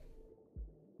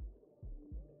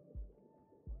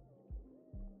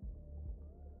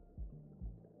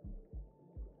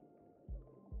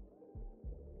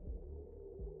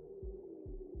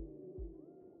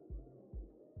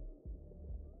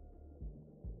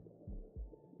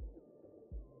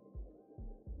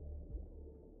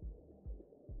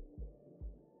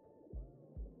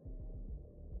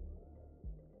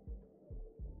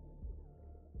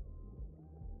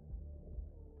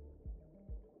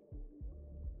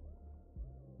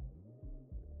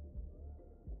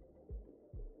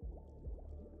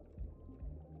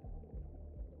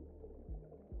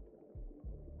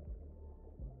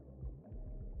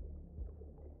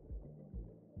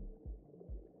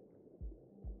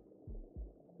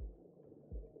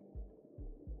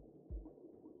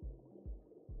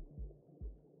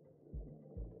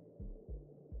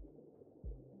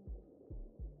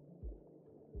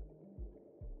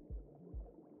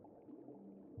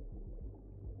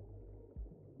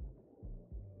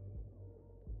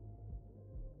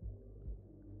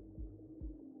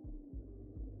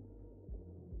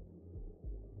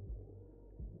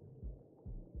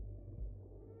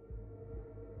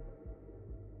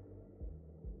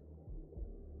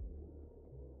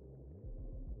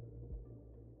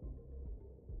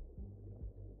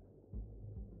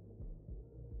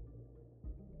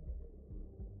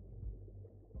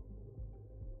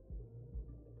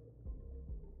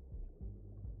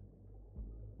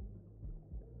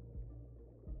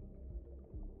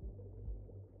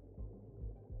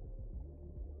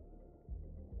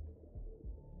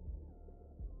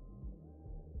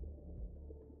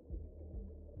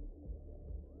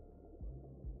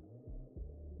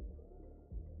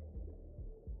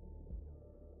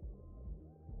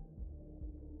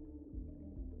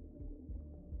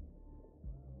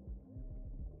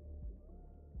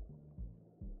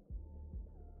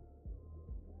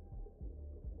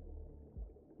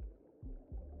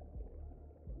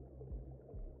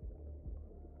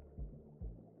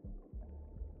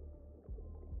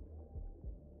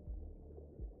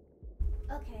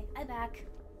 Okay, I'm back.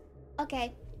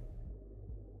 Okay.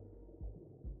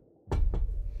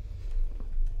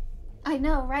 I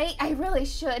know, right? I really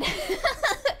should.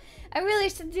 I really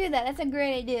should do that. That's a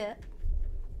great idea.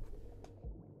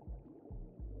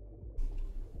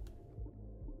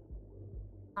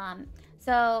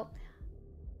 So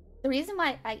the reason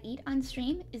why I eat on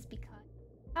stream is because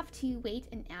I have to wait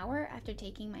an hour after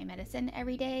taking my medicine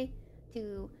every day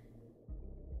to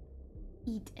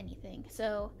eat anything.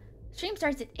 So stream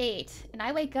starts at 8 and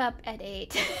I wake up at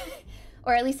 8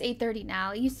 or at least 8:30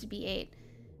 now. It used to be 8.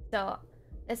 So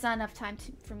it's not enough time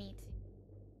for me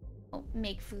to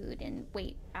make food and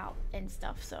wait out and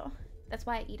stuff. So that's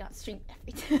why I eat on stream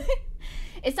every day.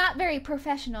 It's not very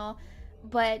professional,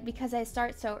 But because I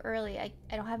start so early, I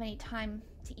don't have any time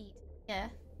to eat. Yeah.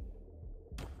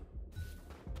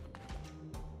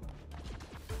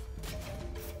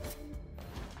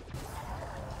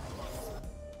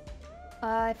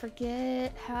 I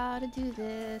forget how to do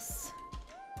this.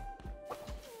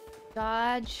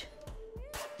 Dodge.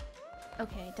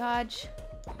 Okay, dodge.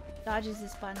 Dodge is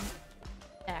this button.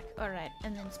 Back. Alright,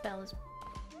 and then spell is...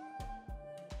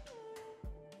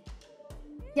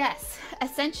 Yes,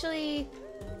 essentially...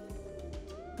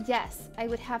 Yes, I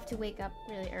would have to wake up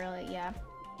really early, yeah.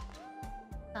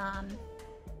 I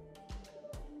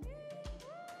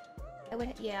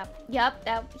would... Yeah. Yep,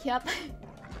 yep.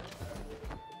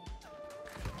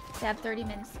 To have 30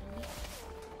 minutes to eat.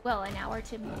 Well, an hour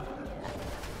to... Yeah.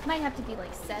 Might have to be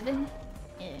like 7.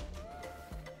 Yeah.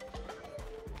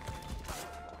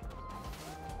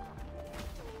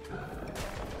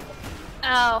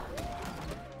 Oh.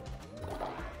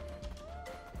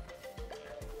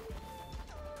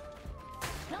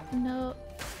 I don't know.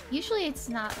 Usually it's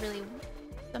not really...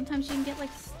 Sometimes you can get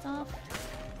like stuff.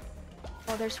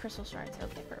 Oh, there's crystal shards.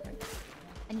 Okay, perfect.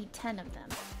 I need 10 of them.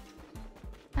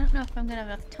 I don't know if I'm gonna have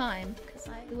enough time, because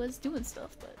I was doing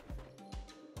stuff, but...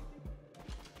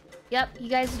 Yep, you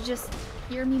guys just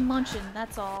hear me munching,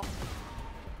 that's all.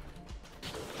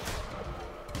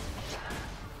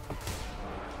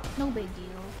 No big deal.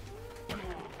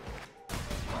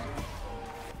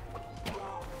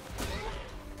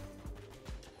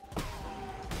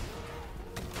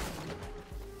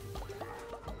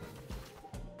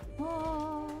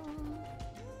 Oh.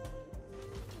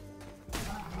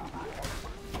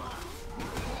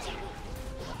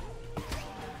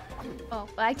 Oh,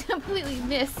 I completely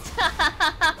missed.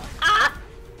 Ah!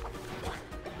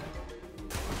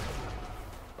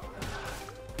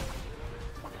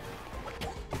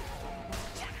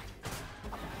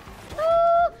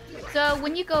 So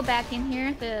when you go back in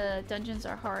here, the dungeons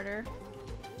are harder.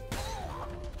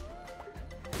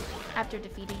 After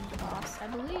defeating the boss, I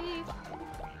believe.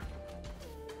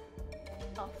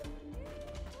 Oh.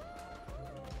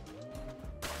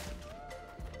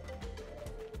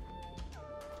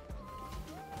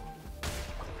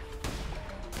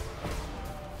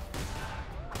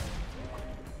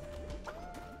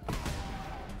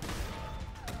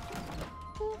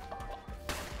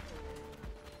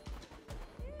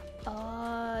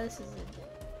 This is it.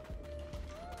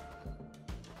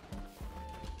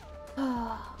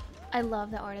 Oh, I love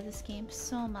the art of this game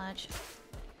so much.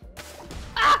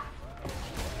 Ah!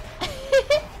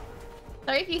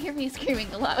 Sorry if you hear me screaming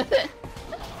a lot with it.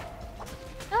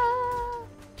 Ah!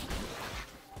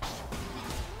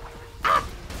 Ah!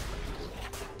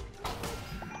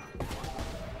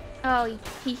 Oh,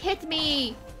 he hit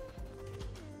me!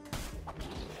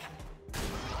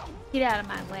 Get out of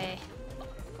my way.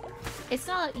 It's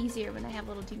a lot easier when I have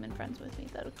little demon friends with me.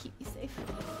 That'll keep me safe.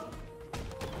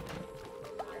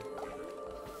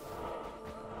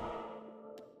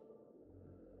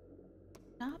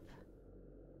 Stop.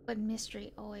 But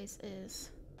mystery always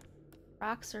is.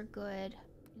 Rocks are good.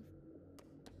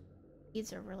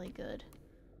 Seeds are really good.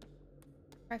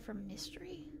 Try for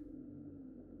mystery.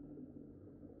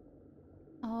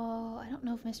 Oh, I don't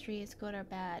know if mystery is good or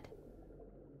bad.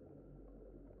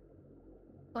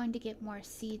 Going to get more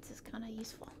seeds is kind of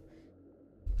useful.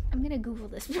 I'm gonna Google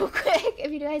this real quick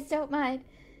if you guys don't mind.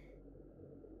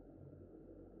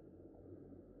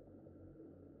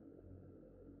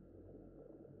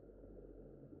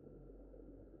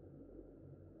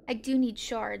 I do need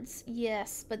shards,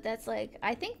 yes, but that's like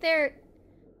I think they're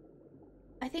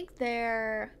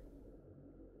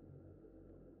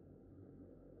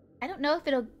I don't know if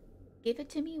it'll give it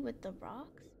to me with the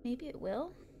rocks. Maybe it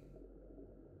will.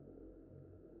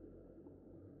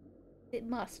 It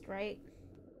must, right?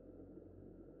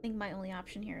 I think my only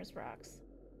option here is rocks.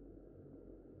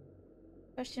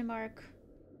 Question mark.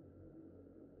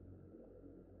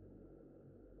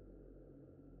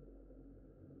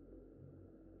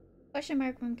 Question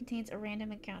mark room contains a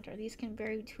random encounter. These can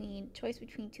vary between choice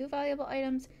between 2 valuable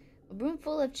items, a room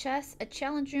full of chests, a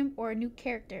challenge room, or a new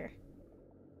character.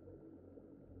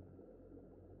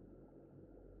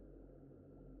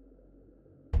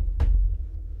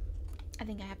 I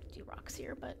think I have to do rocks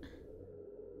here, but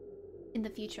in the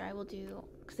future I will do,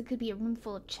 because it could be a room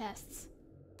full of chests.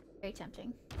 Very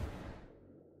tempting.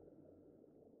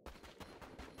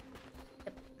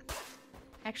 Yep.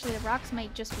 Actually, the rocks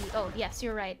might just be... Oh, yes,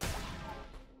 you're right.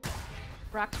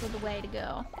 Rocks were the way to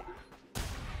go.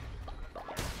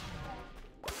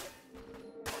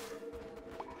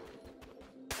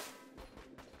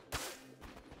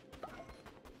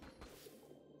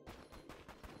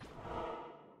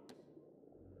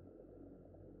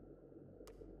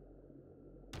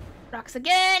 Rocks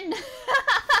again!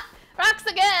 Rocks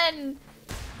again!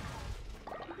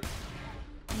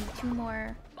 I need two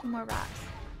more rocks.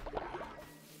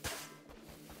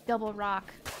 Double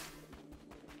rock.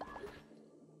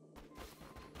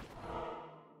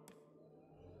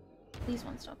 These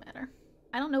ones don't matter.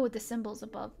 I don't know what the symbol's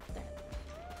above there.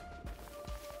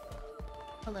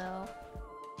 Hello.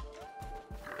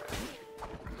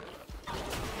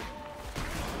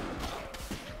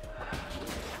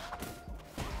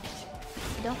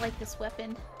 I don't like this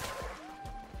weapon.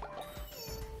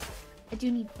 I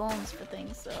do need bones for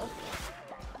things, so.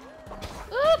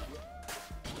 Oop!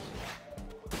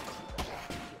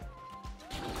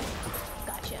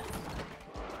 Gotcha.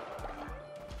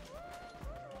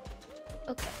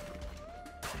 Okay.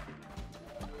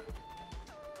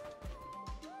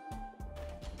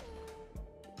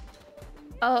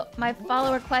 Oh, my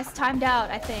follow request timed out,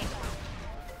 I think.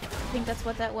 I think that's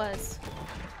what that was.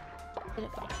 Did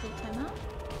it time out?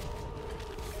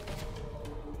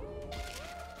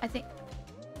 I think...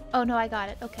 Oh, no, I got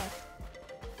it. Okay.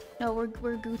 No, we're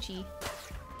Gucci.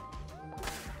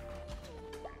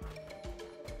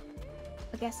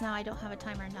 I guess now I don't have a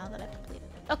timer now that I've completed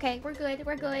it. Okay, we're good.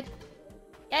 We're good.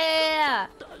 Yeah!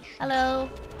 Hello.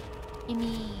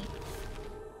 Gimme.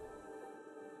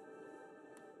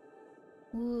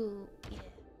 Ooh, yeah.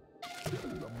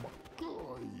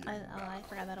 I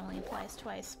forgot that only applies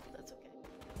twice, but that's okay.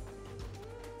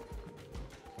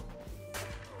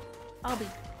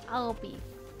 I'll be.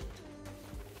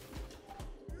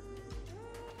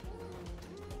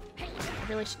 I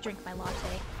really should drink my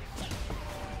latte.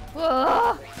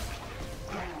 Whoa!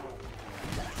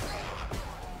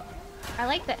 I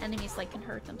like that enemies like can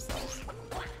hurt themselves.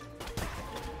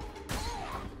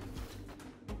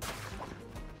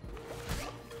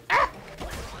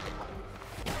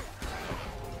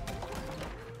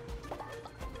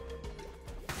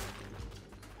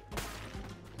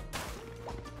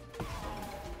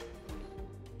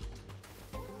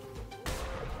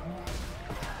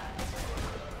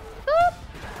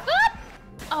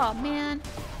 Oh man.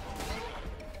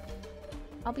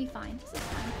 I'll be fine. This is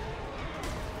fine.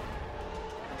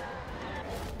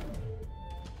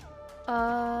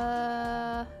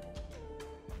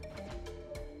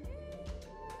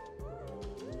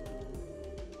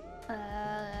 Yeah.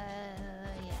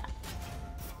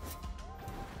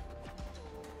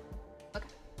 Okay.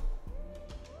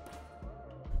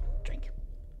 Drink.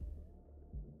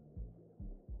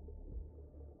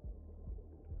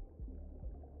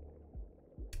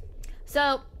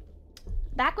 So,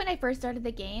 back when I first started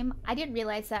the game, I didn't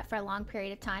realize that for a long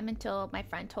period of time until my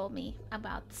friend told me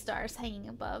about the stars hanging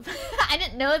above. I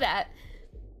didn't know that.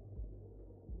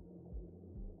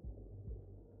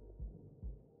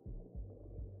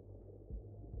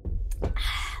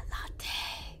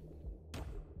 Latte.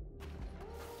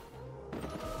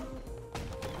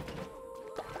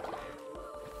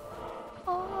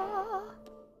 Oh.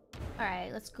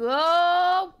 Alright, let's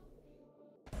go!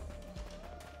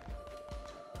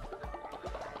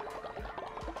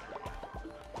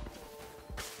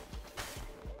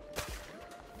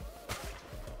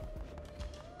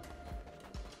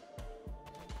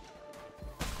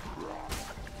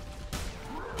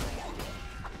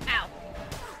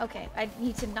 Okay, I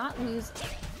need to not lose.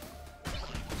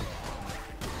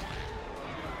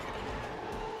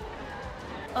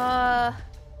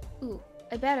 Ooh,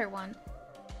 a better one.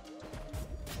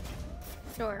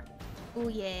 Sure. Ooh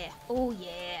yeah, ooh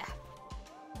yeah.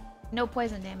 No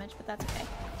poison damage, but that's okay.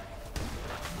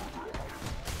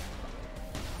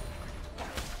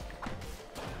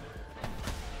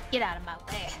 Get out of my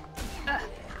way. Ugh.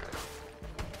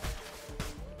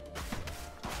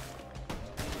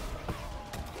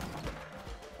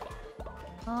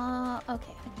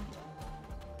 Okay.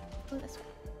 Go this way.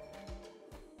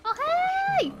 Oh,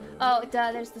 hey! Oh,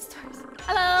 duh, there's the stars.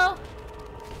 Hello!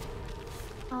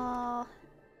 Oh.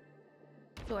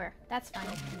 Sure, that's fine.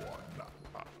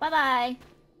 Bye-bye.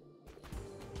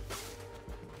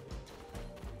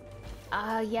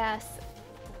 Yes.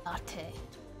 Latte.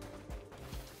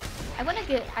 I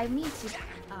need to,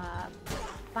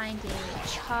 find a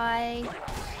chai,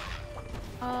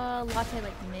 latte,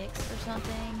 like, mix or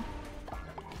something.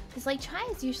 Because, like, chai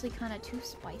is usually kind of too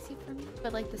spicy for me.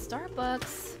 But, like, the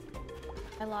Starbucks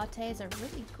lattes are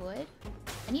really good.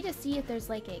 I need to see if there's,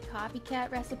 like, a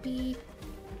copycat recipe.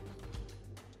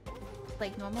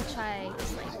 Like, normal chai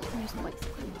is, like, too spicy.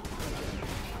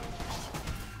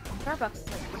 Starbucks is,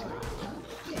 like,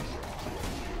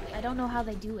 I don't know how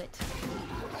they do it.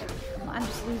 I'm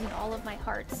just losing all of my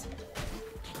hearts.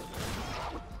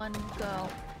 One go.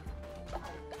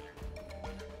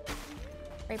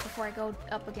 Right before I go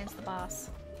up against the boss.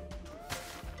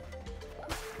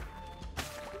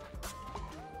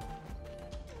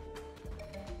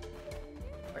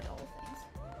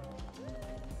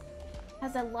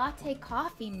 has a latte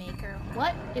coffee maker.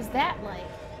 What is that like?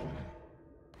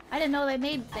 I didn't know they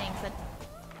made things that...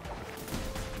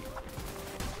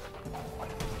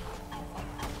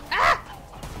 Ah!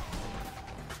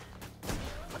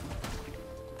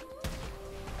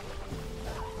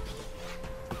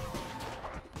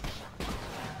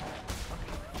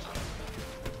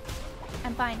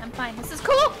 I'm fine, I'm fine. This is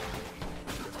cool!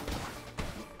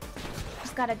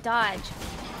 Just gotta dodge.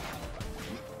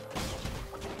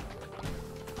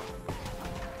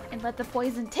 And let the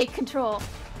poison take control.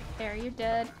 There, you're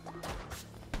dead.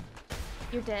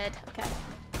 You're dead. Okay.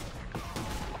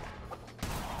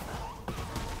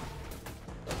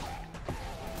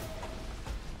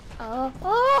 Oh,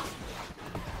 oh!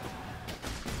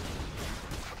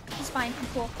 He's fine. I'm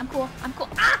cool. I'm cool. I'm cool.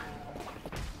 Ah!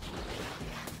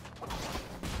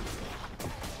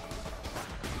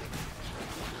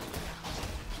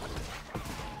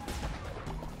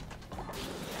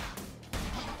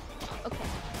 Okay.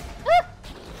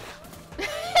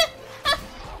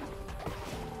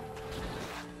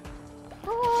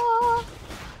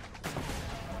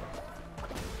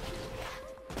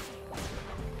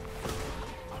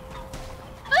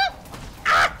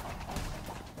 Ah!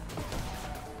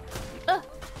 Oh!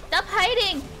 Stop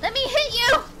hiding! Let me hit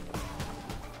you!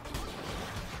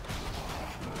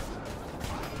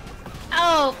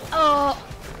 Oh, oh.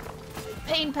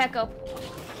 Pain Pecco.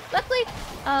 Luckily,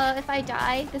 if I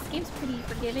die, this game's pretty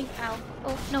forgiving. Ow.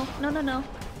 Oh, no, no, no, no.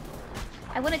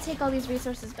 I want to take all these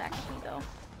resources back with me, though.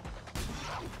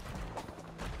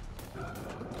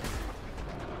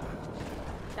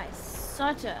 Guy's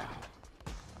such a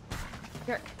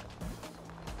jerk.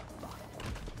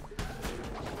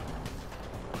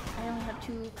 I only have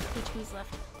 2 HPs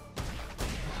left.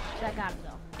 But I got him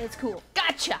though. It's cool.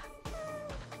 Gotcha!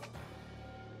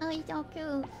 Oh, he's so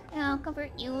cute. I'll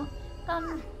convert you.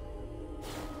 Come.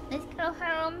 Let's go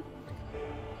home.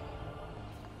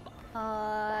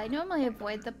 I normally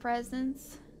avoid the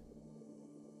presents.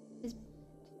 His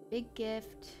big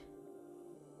gift.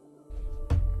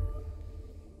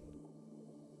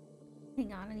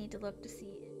 Hang on, I need to look to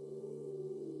see.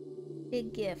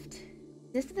 Big gift.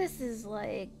 This is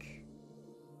like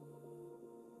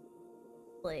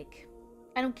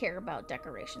I don't care about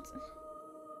decorations.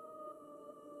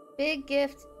 Big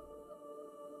gift.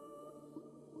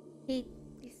 Hate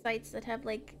these sites that have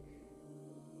like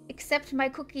accept my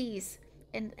cookies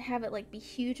and have it like be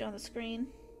huge on the screen.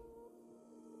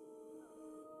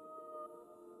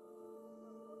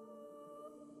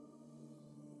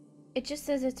 It just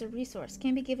says it's a resource.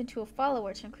 Can be given to a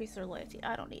follower to increase their loyalty.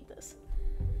 I don't need this.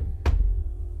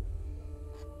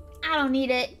 I don't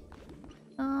need it.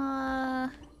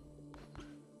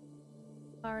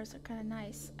 Bars are kind of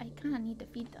nice. I kind of need to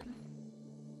feed them.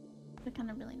 They're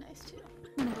kind of really nice too.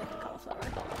 I'm gonna get the cauliflower.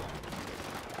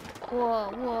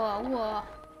 Whoa, whoa, whoa.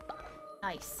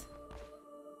 Nice.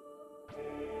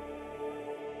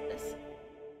 This.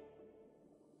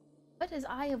 What is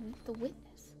Eye of the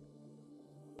Witness?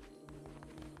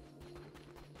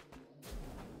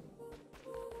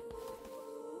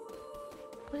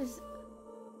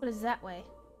 What is that way?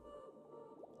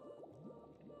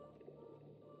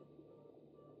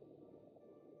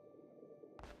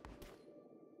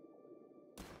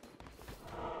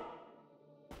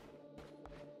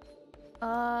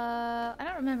 I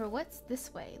don't remember. What's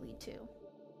this way lead to?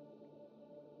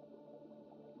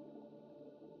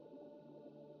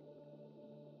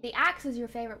 The axe is your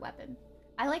favorite weapon.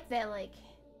 I like the, like,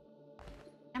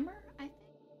 hammer, I think.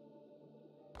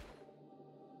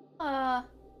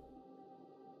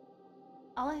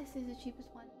 All I see is the cheapest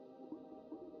one.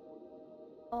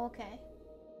 Oh, okay.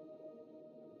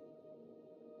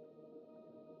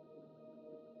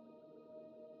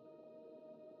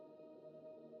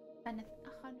 And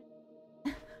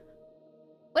 100.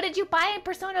 What did you buy in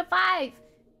Persona 5?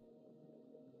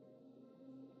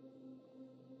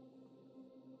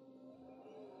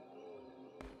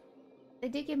 They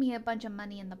did give me a bunch of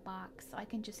money in the box, so I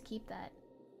can just keep that.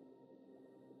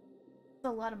 It's a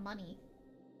lot of money.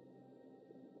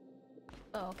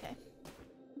 Oh, okay.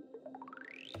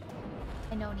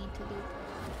 I no need to loot.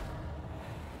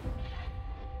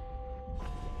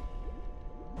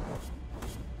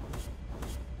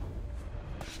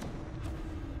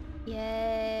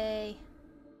 Yay!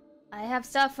 I have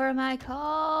stuff for my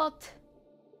cult!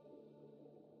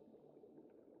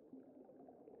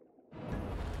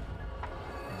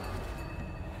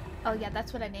 Oh yeah,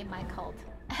 that's what I named my cult,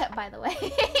 by the way.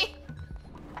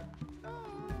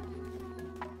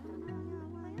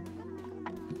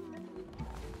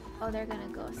 Oh, they're gonna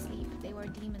go sleep. They were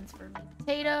demons for me.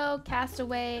 Potato,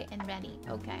 Castaway, and Rennie.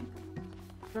 Okay.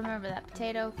 Remember that.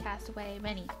 Potato, castaway,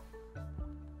 many.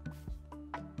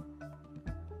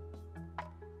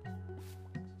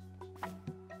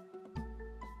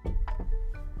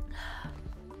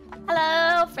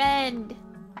 Hello, friend!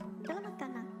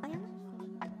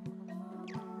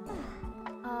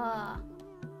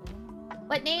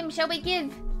 What name shall we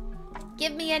give?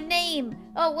 Give me a name!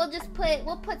 Oh,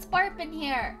 we'll put Sparp in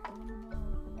here.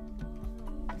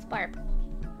 Sparp.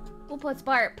 We'll put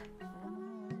Sparp.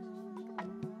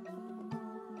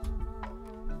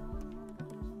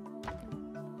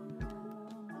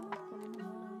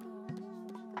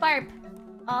 Sparp.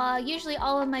 Usually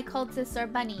all of my cultists are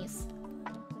bunnies.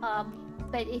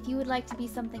 But if you would like to be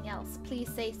something else, please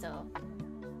say so.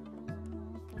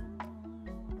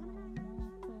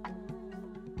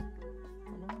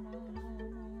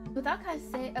 Without kind of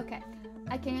say, okay.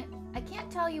 I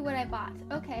can't tell you what I bought.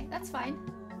 Okay, that's fine.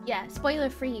 Yeah, spoiler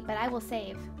free, but I will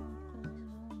save.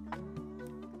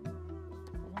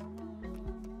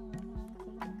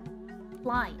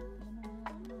 Lion.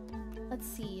 Let's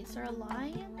see, is there a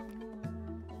lion?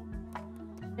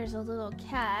 There's a little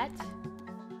cat.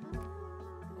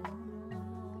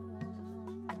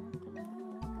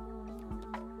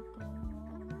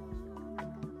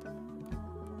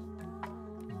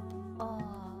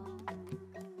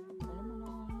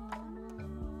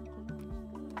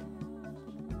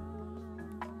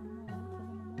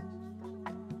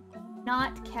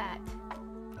 Not cat.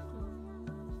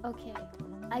 Okay,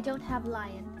 I don't have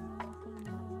lion.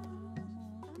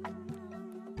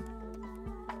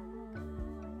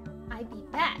 I be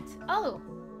bat. Oh!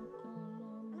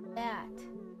 Bat.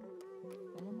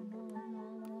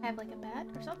 I have like a bat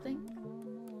or something.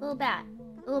 Little bat.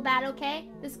 Little bat, okay?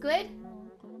 This good?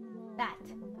 Bat.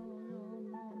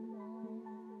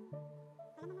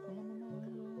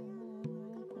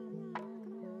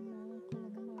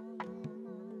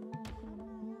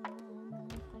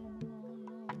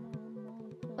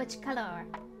 Which color?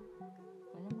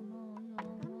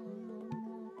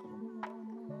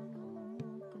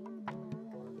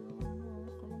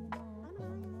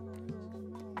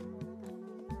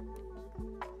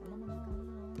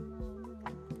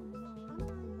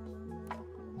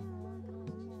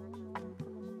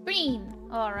 Green!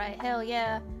 Alright, hell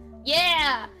yeah.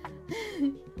 Yeah!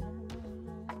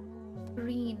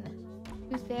 Green.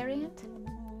 Whose variant?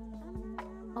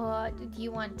 Do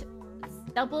you want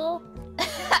double?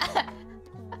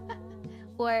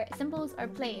 Or symbols or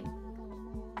plain?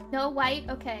 No white?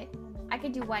 Okay. I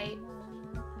could do white.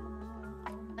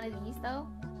 One of these though.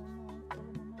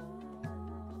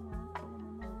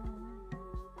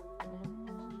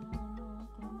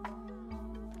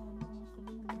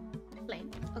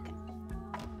 Plain. Okay.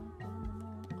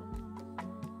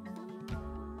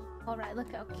 Alright,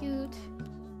 look how cute.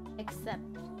 Except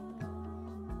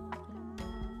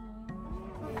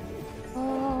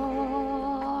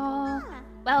oh,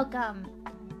 welcome.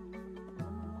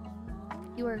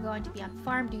 You are going to be on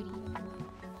farm duty.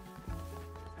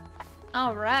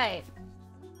 Alright.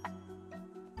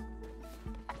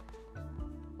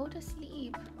 Go to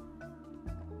sleep.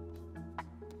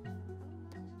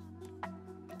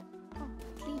 Oh,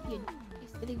 sleep, you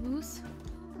silly goose.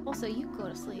 Also, you go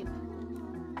to sleep.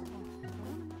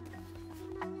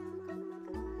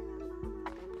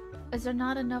 Is there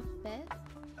not enough beds?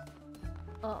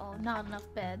 Uh-oh, not enough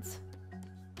beds.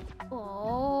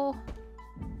 Oh.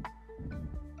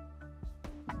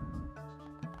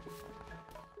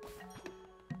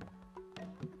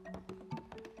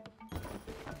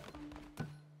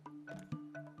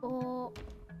 Oh.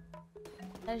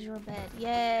 There's your bed.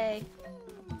 Yay.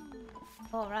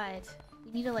 Alright.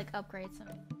 We need to like upgrade some.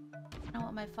 I don't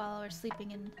want my followers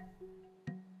sleeping in.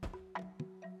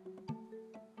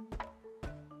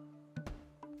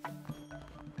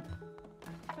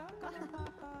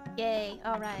 Yay,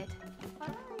 alright.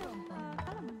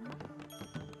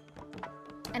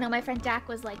 I know my friend Jack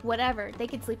was like, whatever, they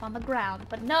could sleep on the ground.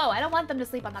 But no, I don't want them to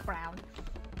sleep on the ground.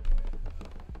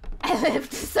 I live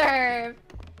to serve.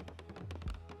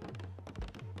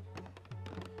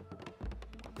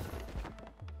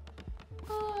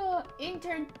 Oh,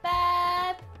 intern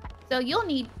Beth. So you'll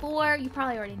need 4, you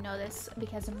probably already know this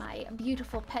because of my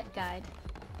beautiful pet guide.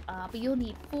 But you'll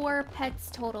need 4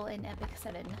 pets total in Epic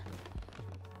 7.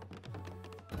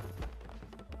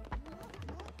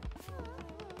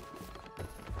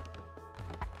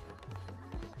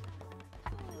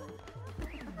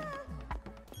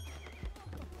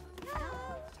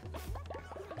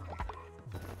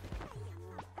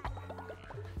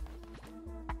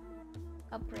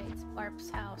 Upgrades Barp's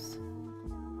house.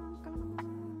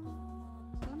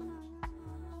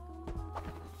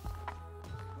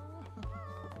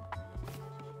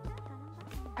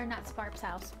 Or not Sparp's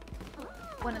house.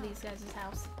 One of these guys'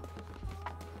 house.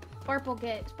 Sparp will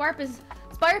get... Sparp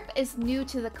is new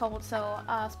to the cult, so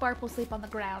Sparp will sleep on the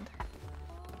ground.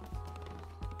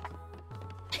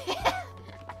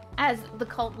 As the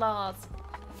cult laws.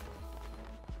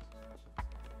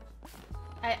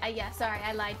 Yeah, sorry,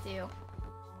 I lied to you.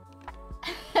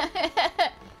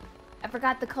 I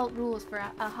forgot the cult rules for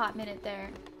a hot minute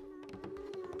there.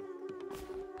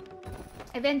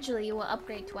 Eventually, you will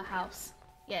upgrade to a house.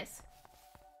 Yes.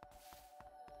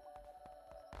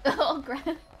 Oh,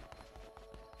 crap.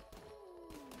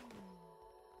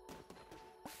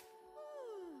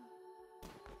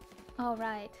 All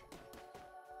right.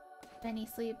 Then he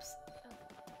sleeps.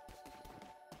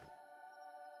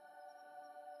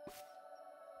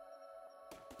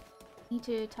 Need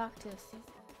to talk to Caesar.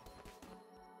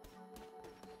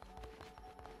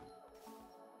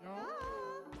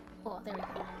 Oh, there we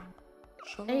go.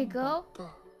 There you go.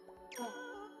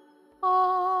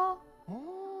 Oh.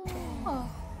 Oh.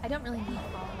 I don't really need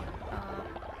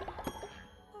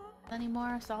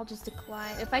anymore, so I'll just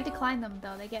decline. If I decline them,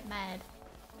 though, they get mad.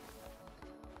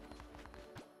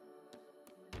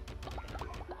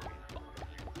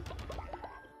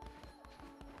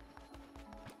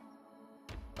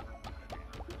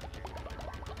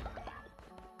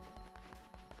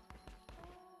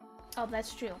 Oh,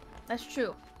 that's true. That's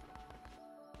true.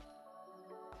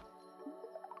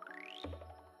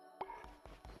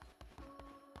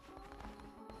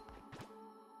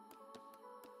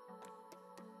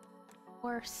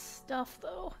 More stuff,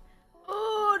 though.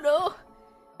 Oh, no!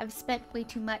 I've spent way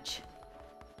too much.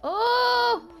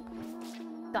 Oh!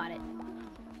 Got it.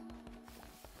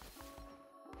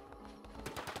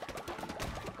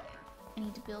 I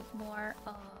need to build more.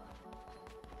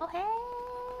 Oh, hey!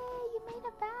 You made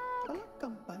a bag!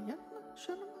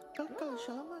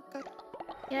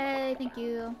 Yay, thank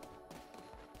you.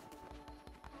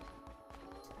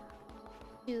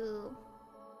 2.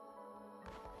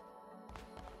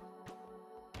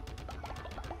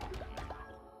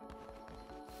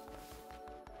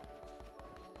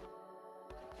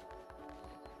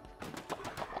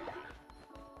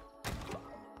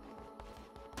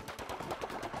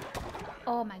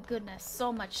 Oh my goodness,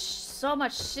 so much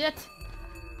shit.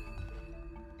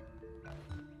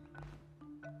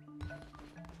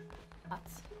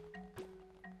 Lots.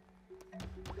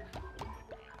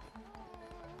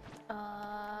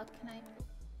 Can I?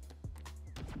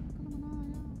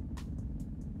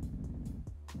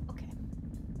 Okay.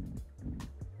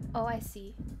 Oh, I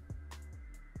see.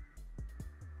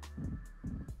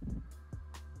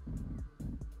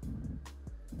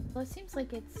 Well, it seems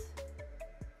like it's...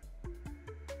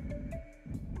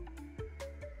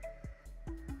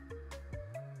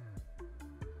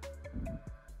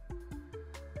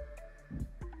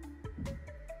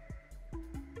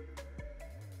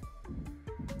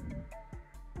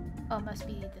 Oh, must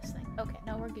be this thing. Okay,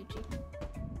 no, we're Gucci.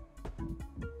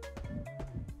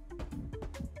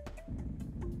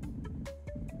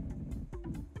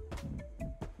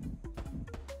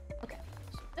 Okay,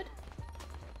 good.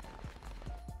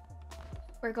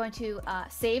 We're going to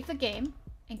save the game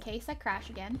in case I crash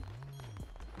again.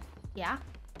 Yeah,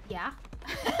 yeah.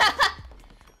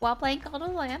 While playing Call of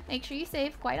the Lamb, make sure you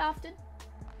save quite often.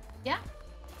 Yeah.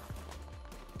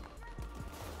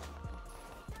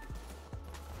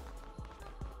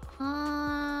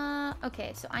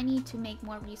 Okay, so I need to make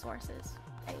more resources.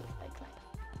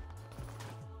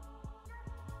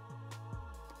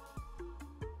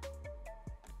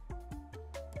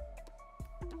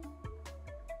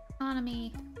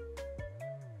 Economy.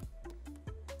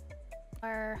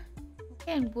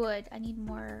 And wood. I need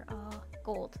more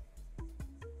gold.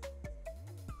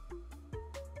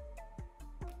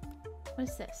 What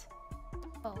is this?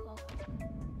 Oh.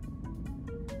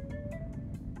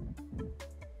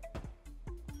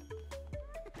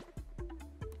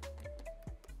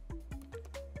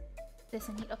 This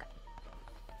I need. Okay.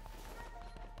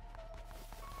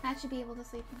 Matt should be able to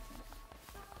sleep.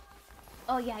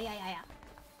 Oh yeah.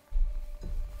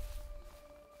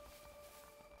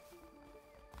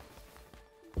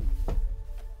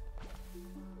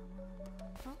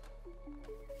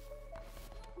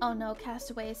 Oh no,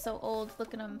 Castaway is so old.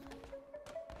 Look at him.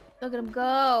 Look at him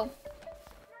go.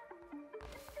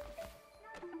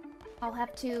 I'll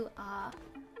have to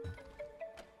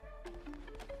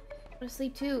go to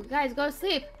sleep too. Guys, go to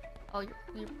sleep. Oh,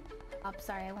 you're up.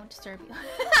 Sorry, I won't disturb you.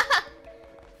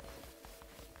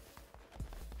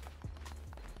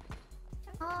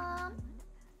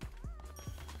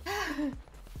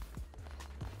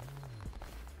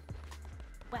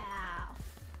 Wow.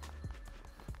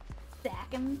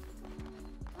 Stack him.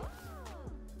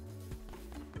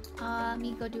 Let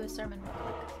me go do a sermon real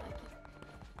quick so I keep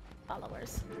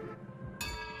followers.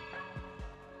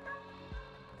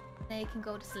 They can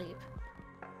go to sleep.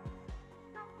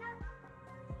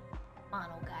 Come on,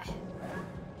 old guy.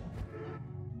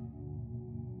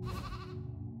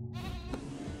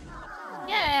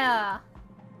 Yeah!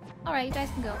 Alright, you guys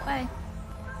can go. Bye.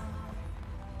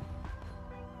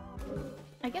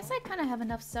 I guess I kind of have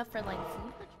enough stuff for, like,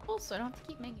 food rituals, so I don't have to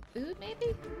keep making food,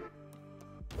 maybe?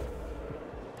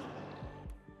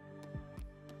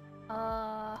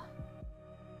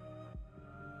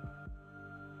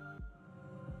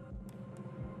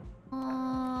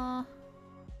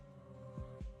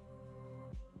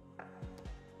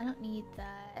 I don't need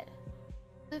that.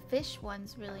 The fish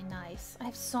one's really nice. I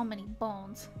have so many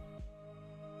bones.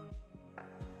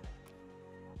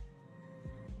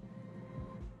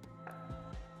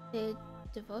 The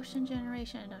devotion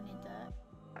generation, I don't need that.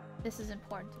 This is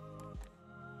important.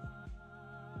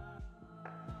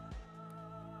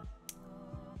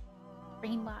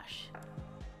 Brainwash.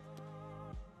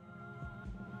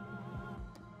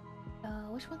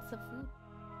 Which one's the food?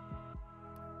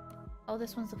 Oh,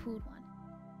 this one's the food one.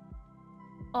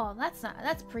 Oh, that's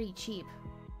pretty cheap.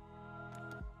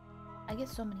 I get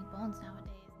so many bones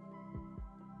nowadays.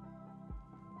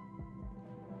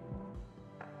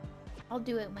 I'll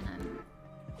do it when I'm...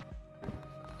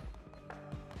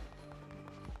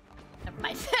 Never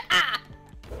mind. Ah!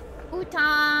 Food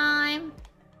time!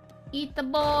 Eat the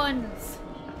bones!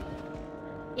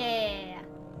 Yeah!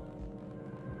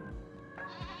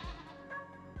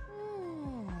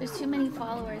 There's too many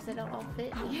followers that don't all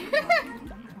fit in here.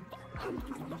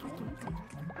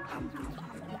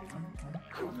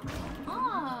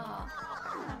 Oh!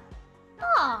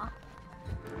 Oh!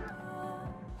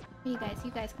 You guys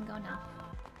can go now.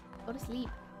 Go to sleep.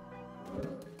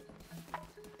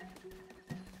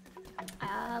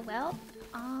 Well,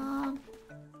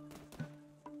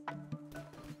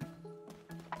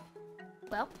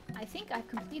 well, I think I've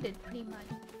completed pretty much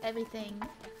everything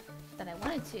that I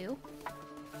wanted to.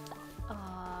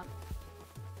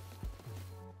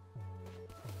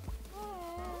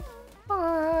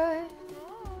 I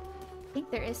think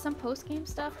there is some post-game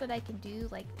stuff that I can do,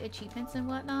 like achievements and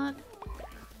whatnot.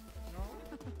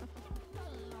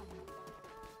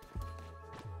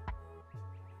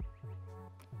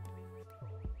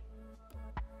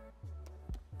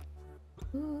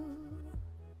 Ooh.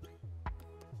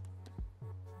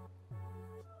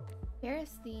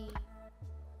 Here's the...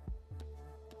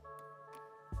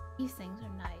 These things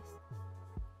are nice.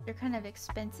 They're kind of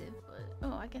expensive, but...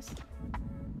 Oh, I guess...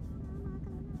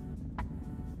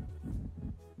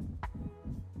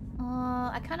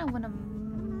 I kind of want to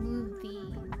move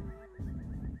the...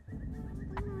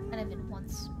 kind of in one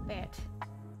spot.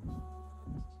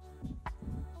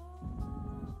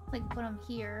 Like, put them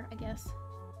here, I guess.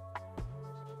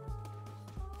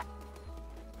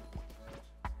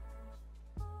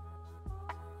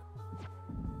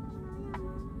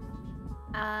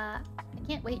 I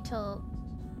can't wait till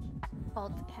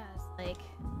Alt has, like,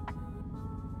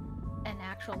 an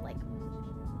actual, like...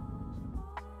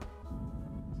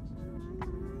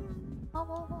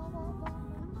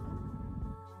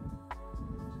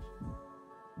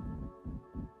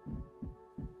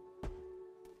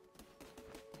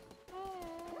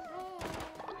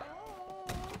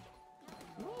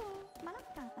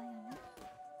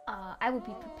 I will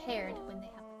be prepared when they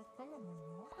have...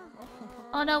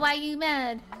 Oh no, why are you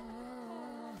mad?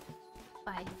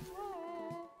 Bye.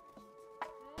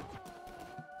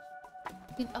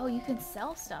 Oh, you can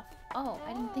sell stuff. Oh,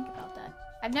 I didn't think about that.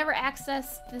 I've never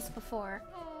accessed this before.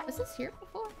 Was this here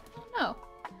before? I don't know.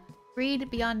 Read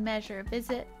beyond measure.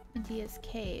 Visit Medea's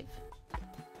cave.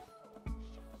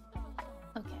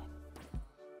 Okay.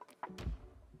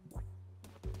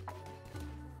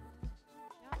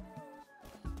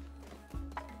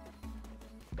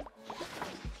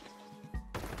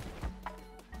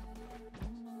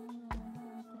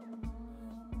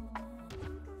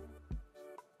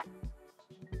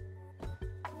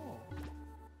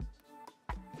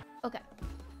 Okay.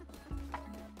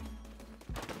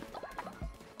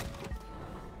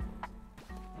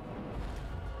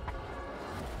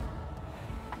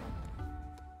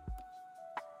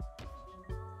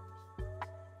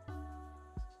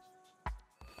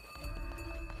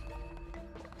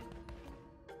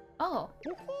 Oh.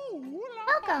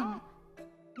 Welcome.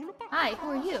 Hi,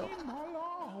 who are you?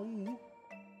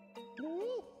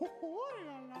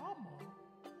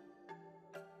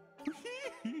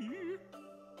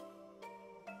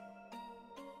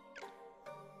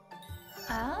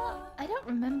 I don't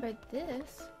remember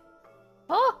this.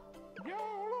 Oh!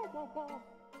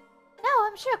 Now,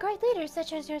 I'm sure great leaders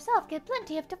such as yourself get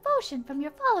plenty of devotion from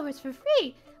your followers for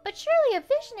free, but surely a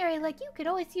visionary like you could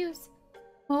always use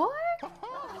more?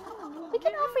 We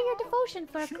can offer your devotion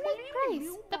for a great price.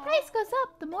 The price goes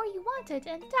up the more you want it,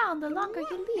 and down the longer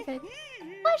you leave it.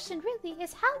 The question really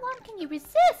is, how long can you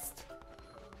resist?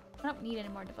 I don't need any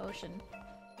more devotion.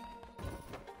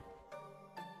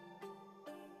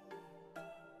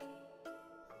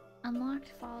 Unlocked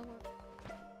follower.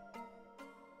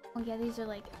 Oh yeah, these are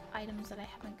like items that I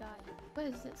haven't got. What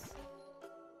is this?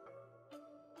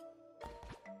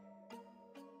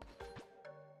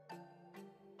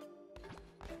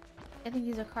 I think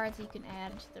these are cards that you can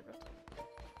add into the rotation.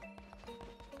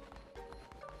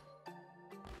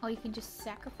 Oh, you can just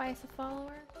sacrifice a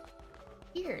follower?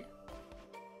 Weird.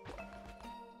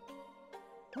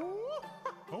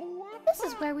 This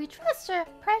is where we trust our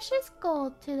precious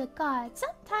gold to the gods.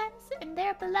 Sometimes, in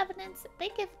their benevolence, they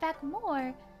give back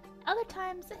more. Other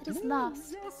times, it is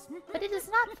lost. But it is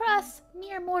not for us,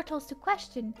 mere mortals, to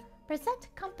question. Present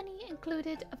company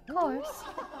included, of course.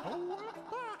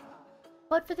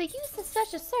 But for the use of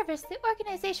such a service, the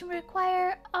organization will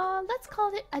require, let's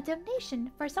call it a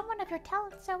donation. For someone of your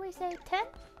talent, shall we say 10?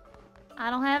 I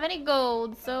don't have any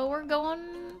gold, so we're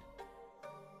going...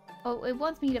 Oh, it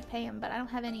wants me to pay him, but I don't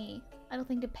have any... I don't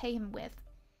think to pay him with.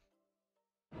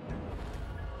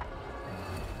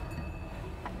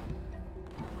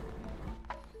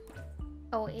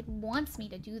 Oh, it wants me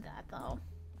to do that, though.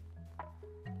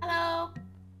 Hello!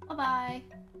 Bye-bye.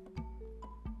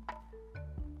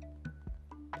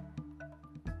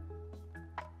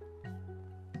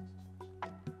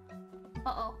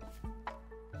 Uh-oh.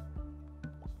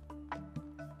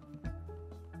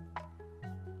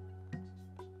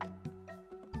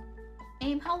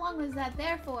 Aim, how long was that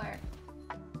there for?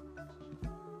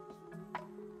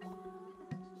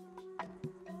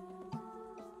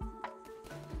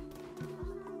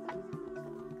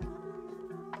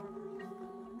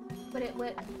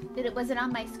 Was it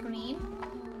on my screen?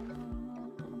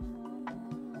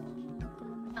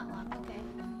 Not long, okay.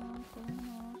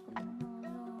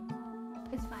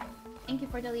 It's fine. Thank you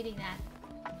for deleting that.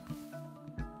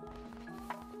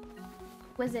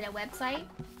 Was it a website?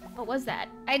 What was that?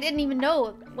 I didn't even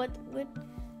know what...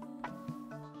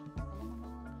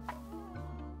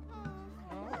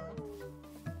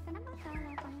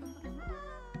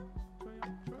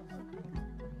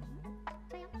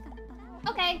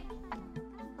 Okay.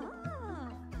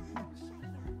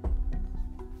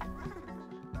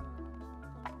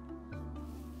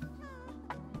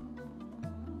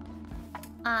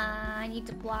 I need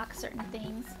to block certain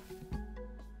things.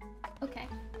 Okay.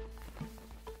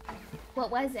 What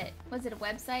was it? Was it a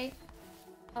website?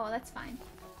 Oh, that's fine.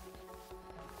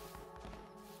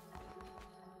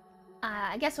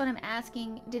 I guess what I'm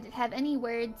asking, did it have any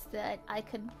words that I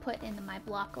could put into my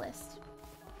block list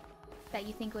that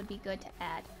you think would be good to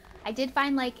add? I did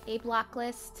find like a block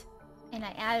list and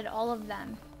I added all of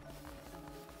them.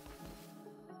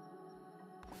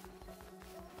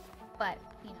 But,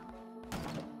 you know.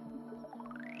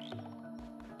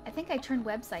 I think I turned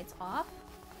websites off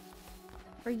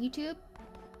for YouTube.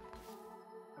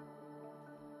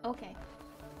 Okay.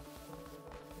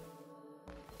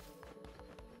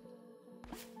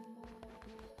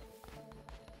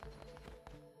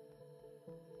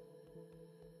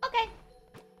 Okay.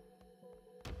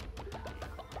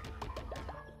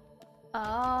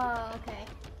 Oh, okay.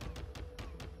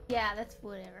 Yeah, that's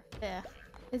whatever. Yeah,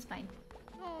 it's fine.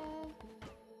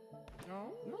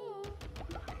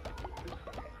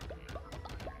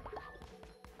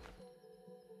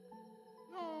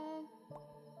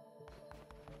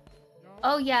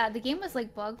 Oh yeah, the game was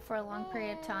like bugged for a long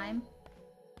period of time.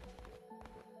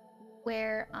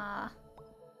 Where,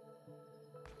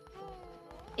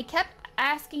 it kept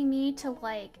asking me to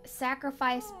like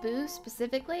sacrifice Boo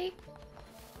specifically.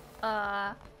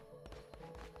 Yeah,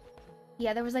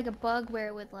 there was like a bug where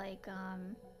it would like,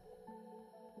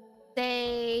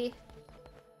 say...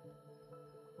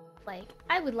 like,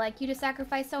 I would like you to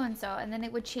sacrifice so-and-so, and then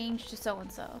it would change to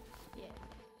so-and-so. Yeah.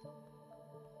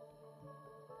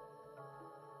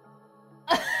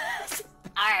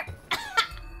 Arp!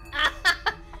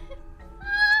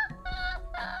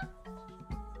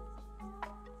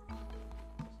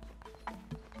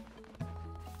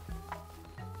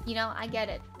 You know, I get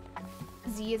it.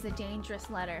 Z is a dangerous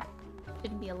letter.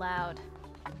 Shouldn't be allowed.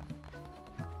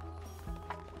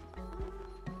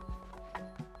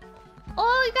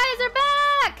 Oh, you guys are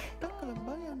back!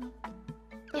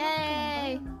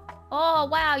 Yay! Oh,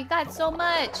 wow, you got so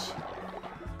much!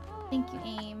 Thank you,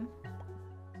 AIM.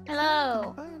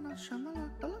 Hello!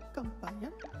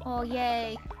 Oh,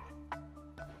 yay.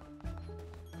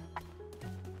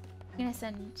 gonna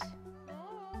send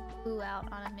Boo out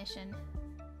on a mission.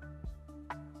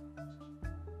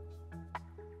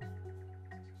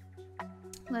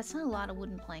 Well, that's not a lot of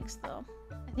wooden planks, though.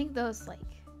 I think those, like...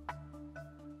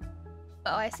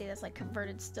 Oh, I see. That's, like,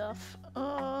 converted stuff.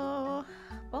 Oh,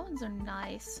 bones are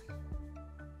nice.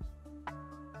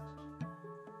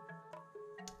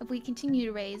 If we continue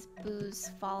to raise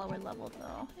Boo's follower level,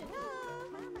 though...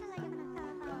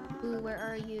 Boo, where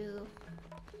are you?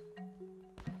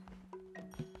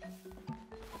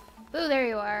 Boo, there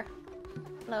you are.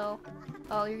 Hello.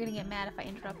 Oh, you're gonna get mad if I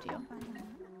interrupt you.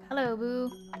 Hello,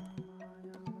 Boo.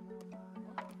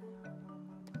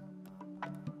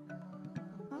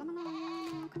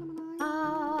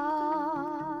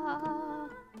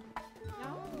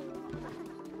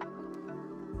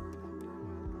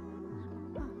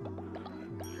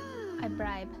 I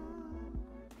bribe.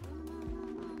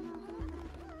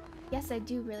 Yes, I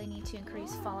do really need to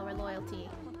increase follower loyalty.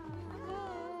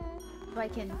 So I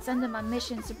can send them on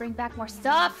missions to bring back more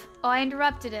stuff. Oh, I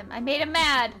interrupted him. I made him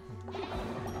mad.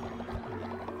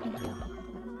 Thank you.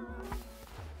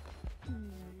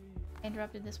 I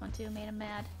interrupted this one too. Made him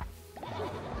mad.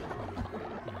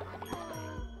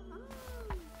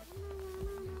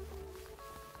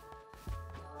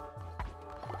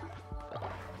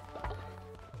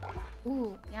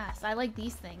 Ooh, yes, I like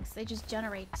these things. They just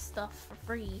generate stuff for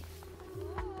free.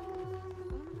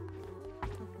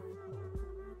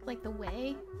 Like the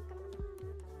way.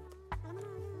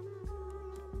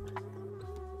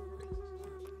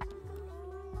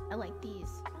 I like these.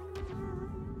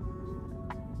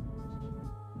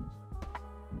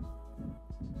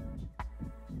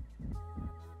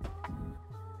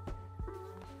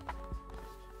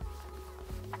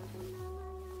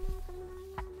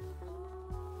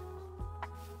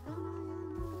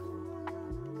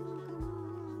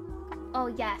 Oh,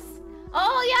 yes.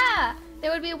 Oh, yeah! There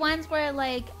would be ones where,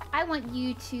 like, I want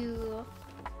you to...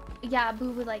 Yeah,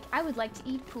 Boo would, like, I would like to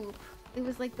eat poop. It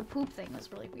was, like, the poop thing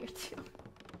was really weird, too.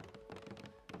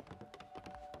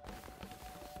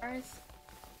 Bars?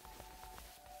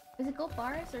 Is it gold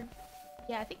bars, or...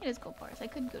 Yeah, I think it is gold bars. I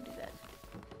could go do that.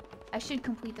 I should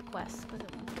complete the quest.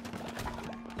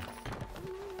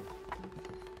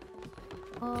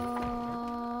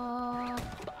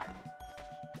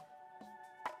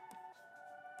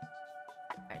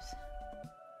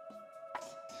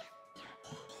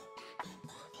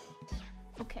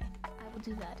 Okay, I will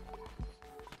do that.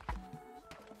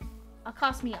 It'll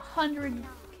cost me 100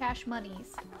 cash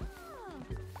monies.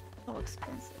 So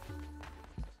expensive.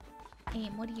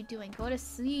 Aim, what are you doing? Go to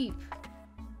sleep.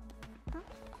 Get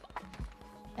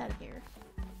out of here.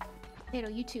 Potato,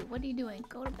 you too. What are you doing?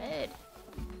 Go to bed.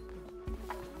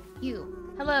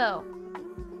 You. Hello.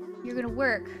 You're gonna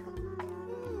work.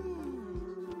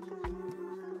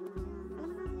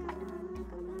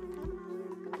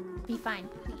 Be fine,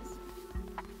 please.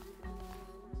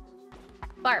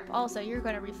 Barp, also, you're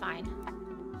gonna refine.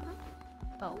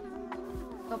 Oh.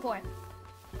 Go forth.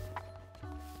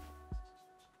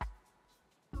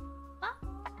 Huh?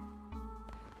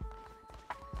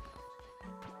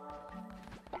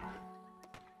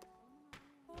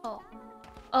 Oh.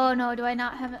 Oh no, do I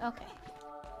not have it? Okay.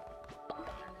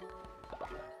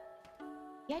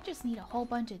 Yeah, I just need a whole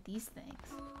bunch of these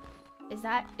things. Is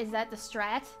that the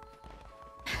strat?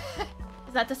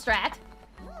 Is that the strat?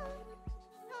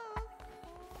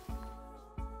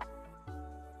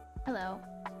 Hello.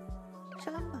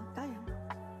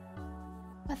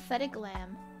 Pathetic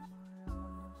lamb.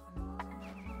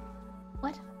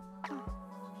 What?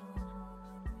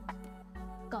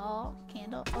 Gall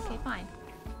candle. Okay, fine.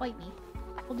 Fight me.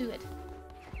 We'll do it.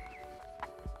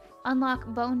 Unlock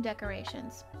bone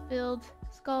decorations. Build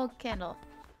skull candle.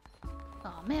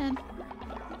 Oh man.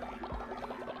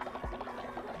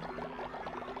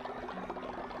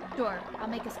 Sure, I'll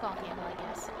make a skull candle, I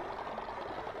guess.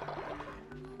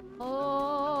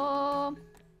 Oh.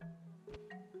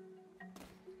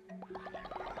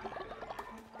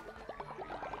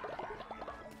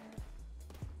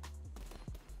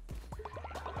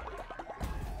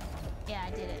 Yeah, I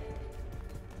did it.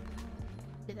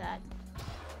 Did that.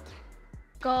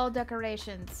 Skull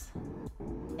decorations.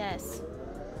 Yes.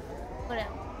 What a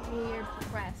weird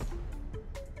press.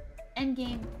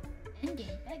 Endgame.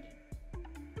 Endgame begging.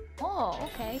 Oh,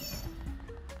 okay.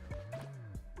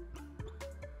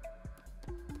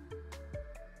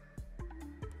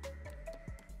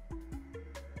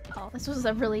 Oh, this was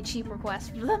a really cheap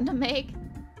request for them to make.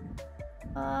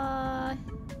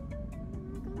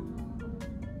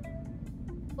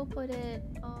 We'll put it,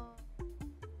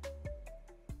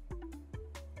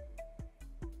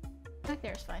 back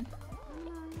there is fine.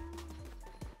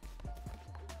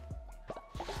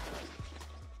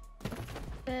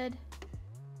 good.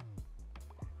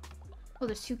 Oh,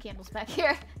 there's 2 candles back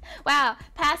here. Wow,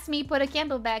 past me, put a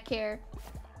candle back here.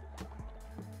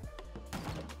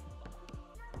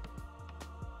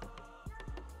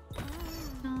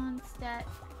 Non-stat.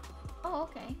 Oh,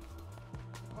 okay.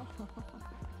 Ho ho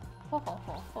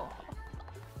ho ho.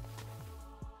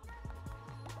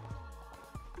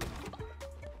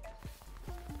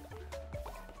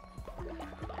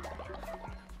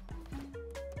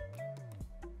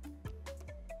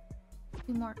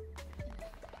 2 more.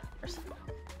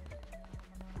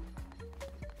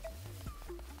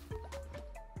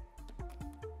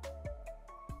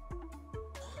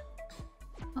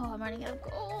 Oh, I'm running out of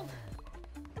gold.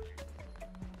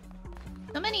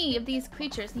 So many of these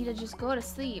creatures need to just go to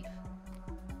sleep.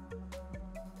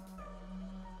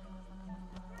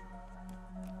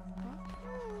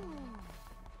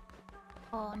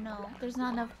 Oh no, there's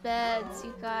not enough beds,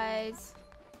 you guys.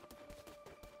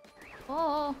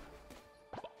 Oh.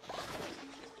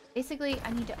 Basically,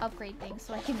 I need to upgrade things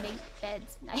so I can make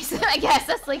beds nice. I guess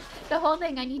that's like the whole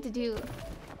thing I need to do.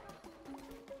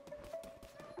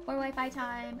 More Wi-Fi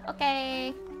time.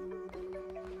 Okay.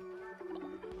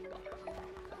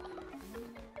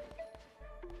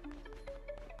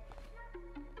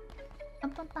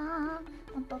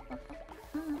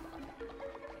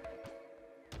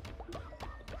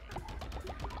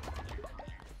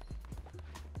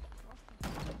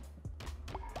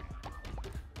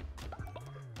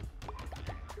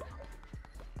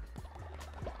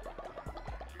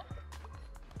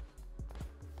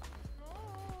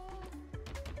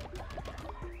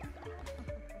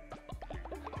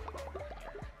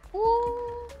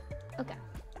 Ooh. Okay.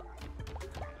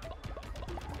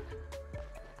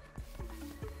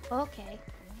 Okay.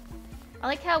 I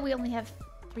like how we only have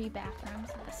 3 bathrooms.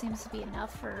 That seems to be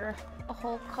enough for a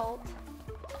whole cult.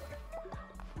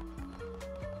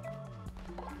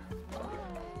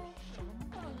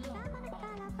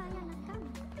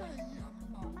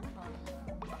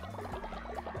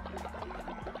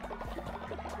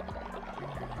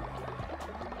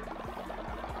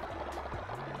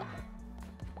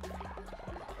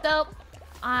 So,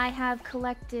 I have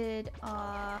collected,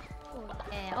 oh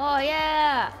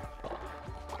yeah!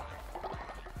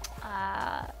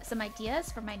 Some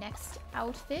ideas for my next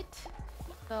outfit.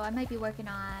 So I might be working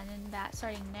on that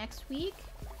starting next week.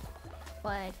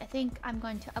 But I think I'm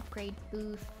going to upgrade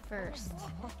Booth first.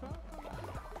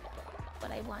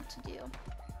 What I want to do.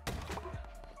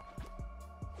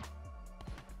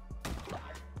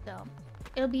 So,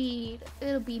 it'll be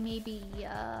maybe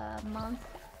a month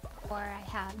before I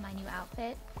have my new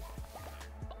outfit.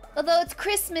 Although it's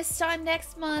Christmas time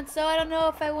next month, so I don't know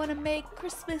if I want to make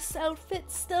Christmas outfit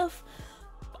stuff.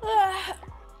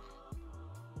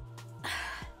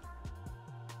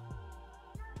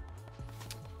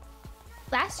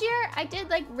 Last year, I did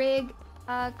like rig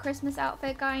a Christmas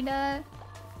outfit kinda,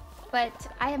 but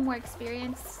I have more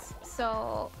experience,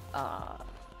 so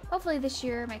hopefully this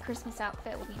year my Christmas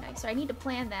outfit will be nicer. I need to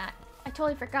plan that. I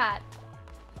totally forgot.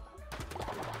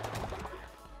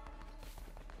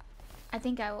 I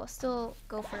think I will still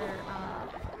go for,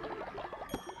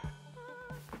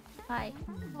 hi.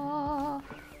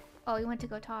 Oh, he went to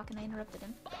go talk and I interrupted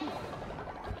him.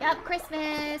 Yep,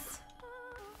 Christmas!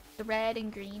 The red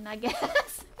and green, I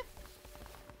guess.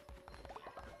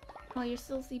 Oh, you're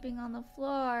still sleeping on the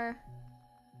floor.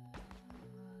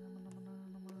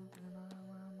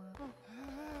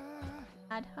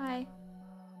 Dad, hi.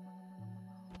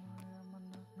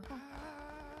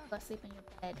 Go sleep in your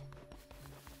bed.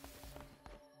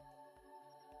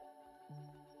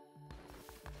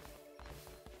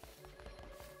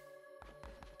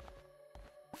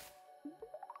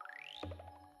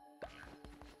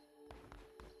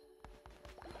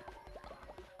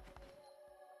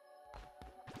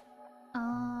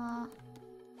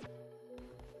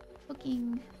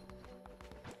 Cooking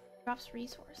drops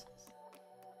resources.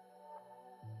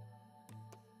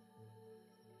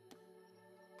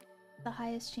 The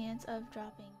highest chance of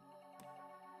dropping.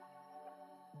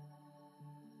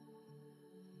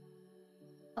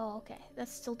 Oh, okay.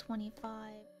 That's still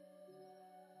 25.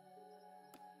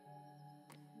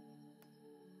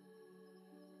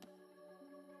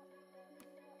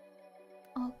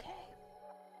 Okay.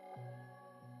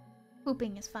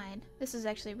 Pooping is fine. This is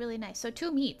actually really nice. So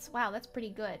 2 meats. Wow, that's pretty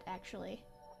good, actually.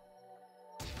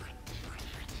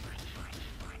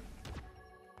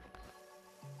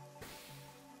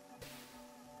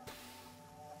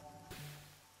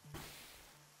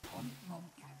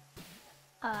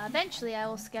 Eventually I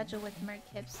will schedule with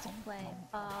Merkips to play,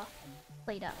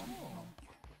 Played Up.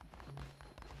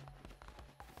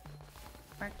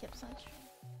 Merkips on stream.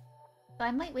 So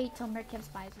I might wait till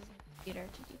Merkips buys his computer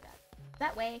to do that.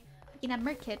 That way, we can have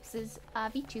Merkips'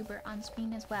 VTuber on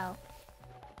screen as well.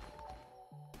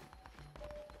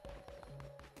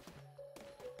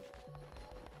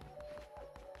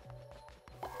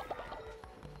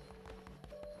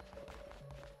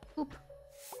 Oop.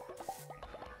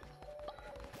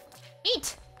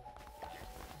 Eat!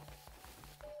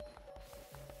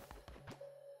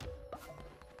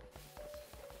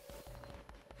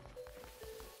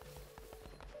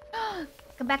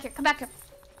 Come back here, come back here.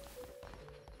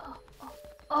 Oh, oh,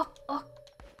 oh, oh.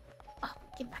 Oh,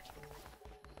 get back here.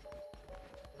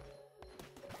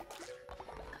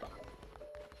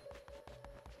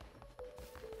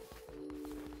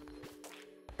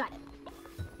 Got it.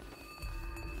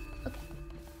 Okay.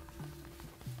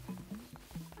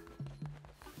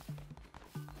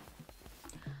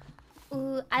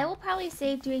 Ooh, I will probably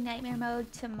save doing nightmare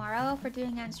mode tomorrow for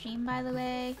doing on stream, by the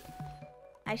way.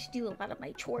 I should do a lot of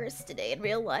my chores today in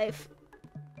real life.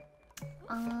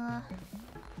 I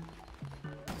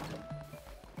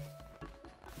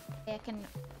can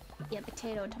be a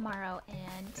potato tomorrow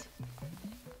and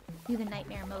do the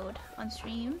nightmare mode on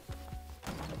stream.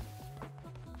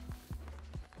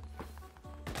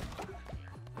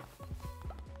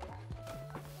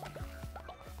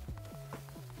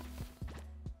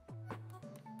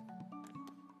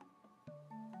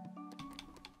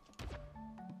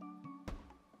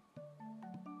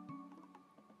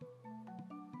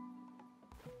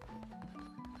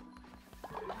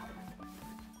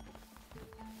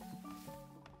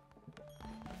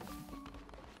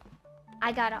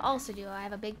 I gotta also do, I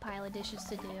have a big pile of dishes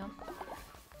to do.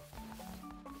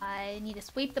 I need to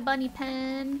sweep the bunny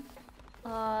pen.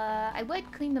 I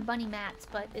would clean the bunny mats,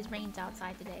 but it rains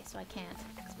outside today, so I can't.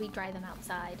 Because we dry them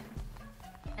outside.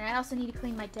 And I also need to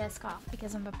clean my desk off,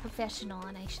 because I'm a professional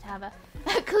and I should have a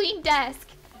clean desk.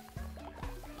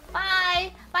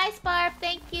 Bye! Bye, Sparp!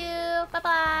 Thank you!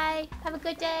 Bye-bye! Have a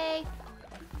good day!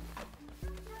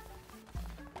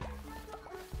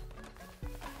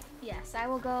 Yes, I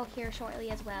will go here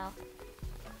shortly as well.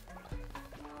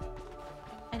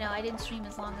 I know, I didn't stream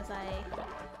as long as I...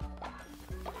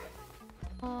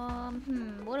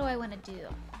 what do I want to do?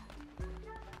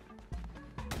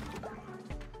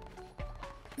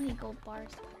 How many gold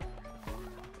bars?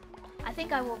 I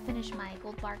think I will finish my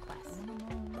gold bar quest.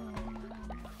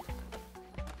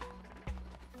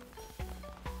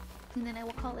 And then I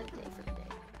will call it a day for the day.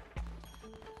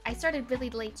 I started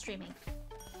really late streaming.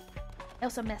 I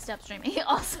also messed up streaming,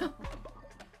 also.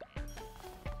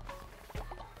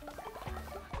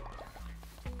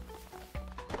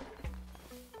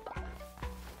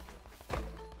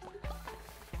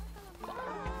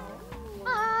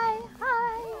 Hi,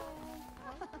 hi.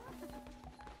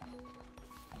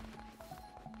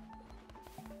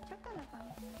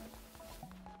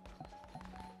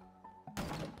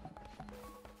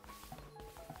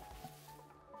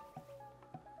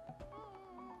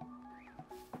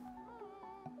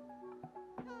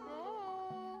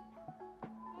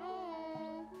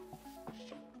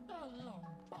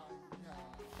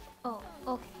 Oh,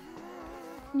 okay.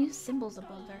 New symbols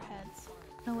above their heads.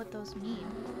 I don't know what those mean.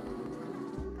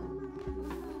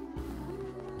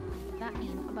 What does that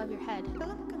mean? Above your head. What?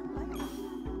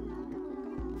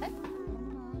 I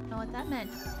don't know what that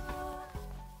meant.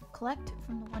 Collect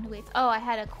from the one who waits. Oh, I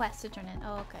had a quest to turn in.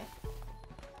 Oh, okay.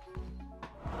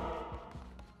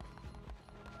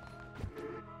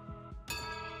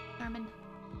 Norman.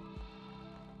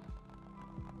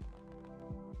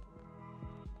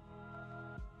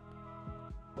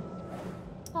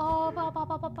 Oh, ba ba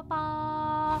ba ba ba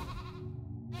ba.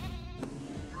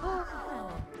 Oh,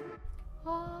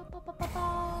 oh, ba ba ba ba.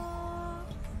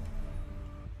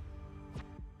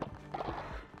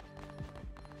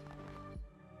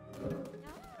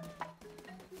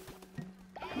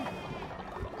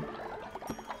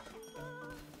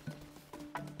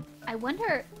 I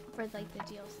wonder for like the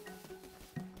deals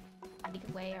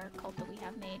way or cult that we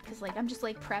have made, because like I'm just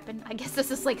like prepping. I guess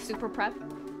this is like super prep.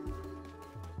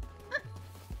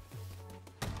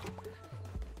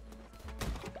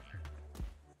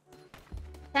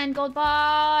 10 gold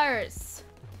bars!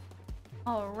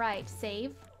 Alright,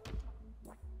 save.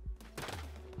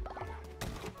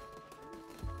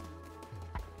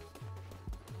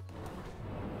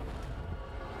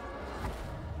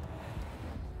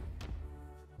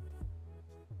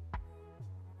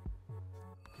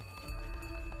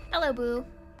 Hello, Boo.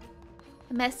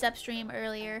 I messed up stream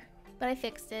earlier, but I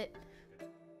fixed it.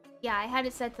 Yeah, I had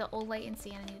it set to old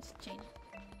latency and I needed to change it.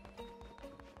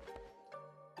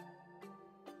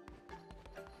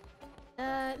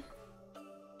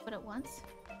 Put it once.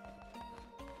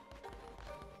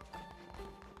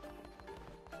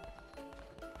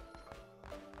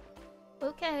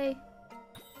 Okay.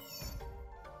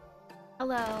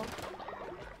 Hello.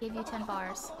 Gave you 10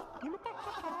 bars.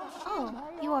 Oh,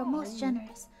 you are most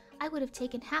generous. I would have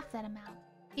taken half that amount.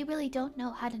 You really don't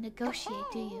know how to negotiate,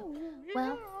 do you?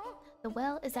 Well, the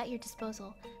well is at your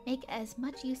disposal. Make as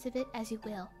much use of it as you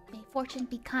will. May fortune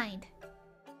be kind.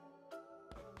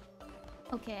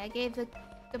 Okay, I gave the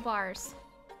bars.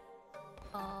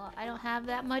 Oh, I don't have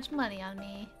that much money on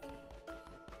me.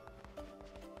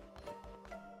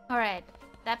 Alright,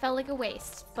 that felt like a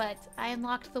waste, but I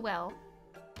unlocked the well.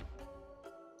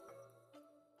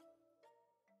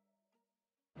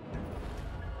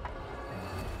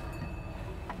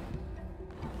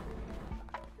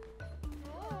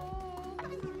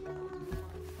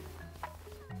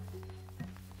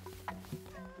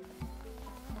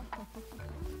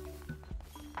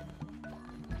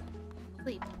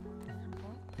 Sleep.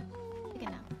 Take a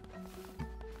nap.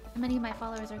 How many of my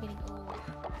followers are getting old?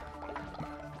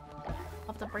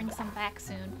 I'll have to bring some back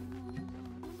soon.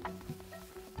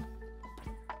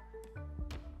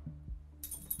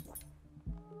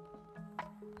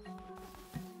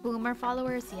 Boomer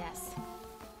followers, yes.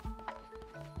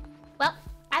 Well,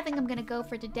 I think I'm gonna go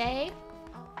for today.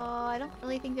 I don't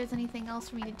really think there's anything else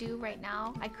for me to do right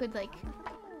now. I could like...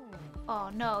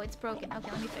 Oh no, it's broken. Okay,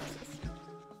 let me fix this.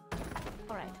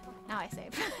 Alright, now I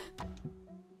save.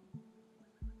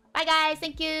 Bye guys,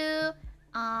 thank you!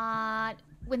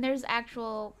 When there's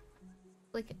actual,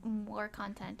 like, more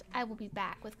content, I will be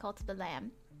back with Cult of the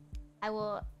Lamb. I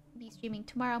will be streaming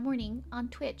tomorrow morning on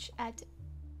Twitch at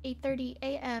 8:30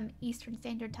 a.m. Eastern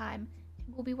Standard Time.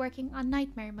 We'll be working on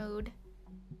Nightmare Mode.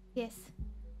 Yes.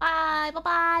 Bye!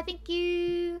 Bye-bye! Thank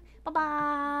you!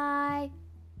 Bye-bye!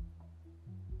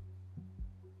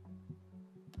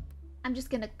 I'm just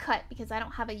gonna cut because I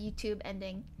don't have a YouTube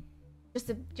ending.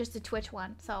 Just a Twitch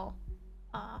one, so...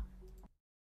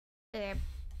 there.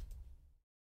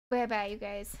 Bye-bye, you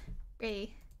guys.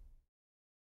 Ready.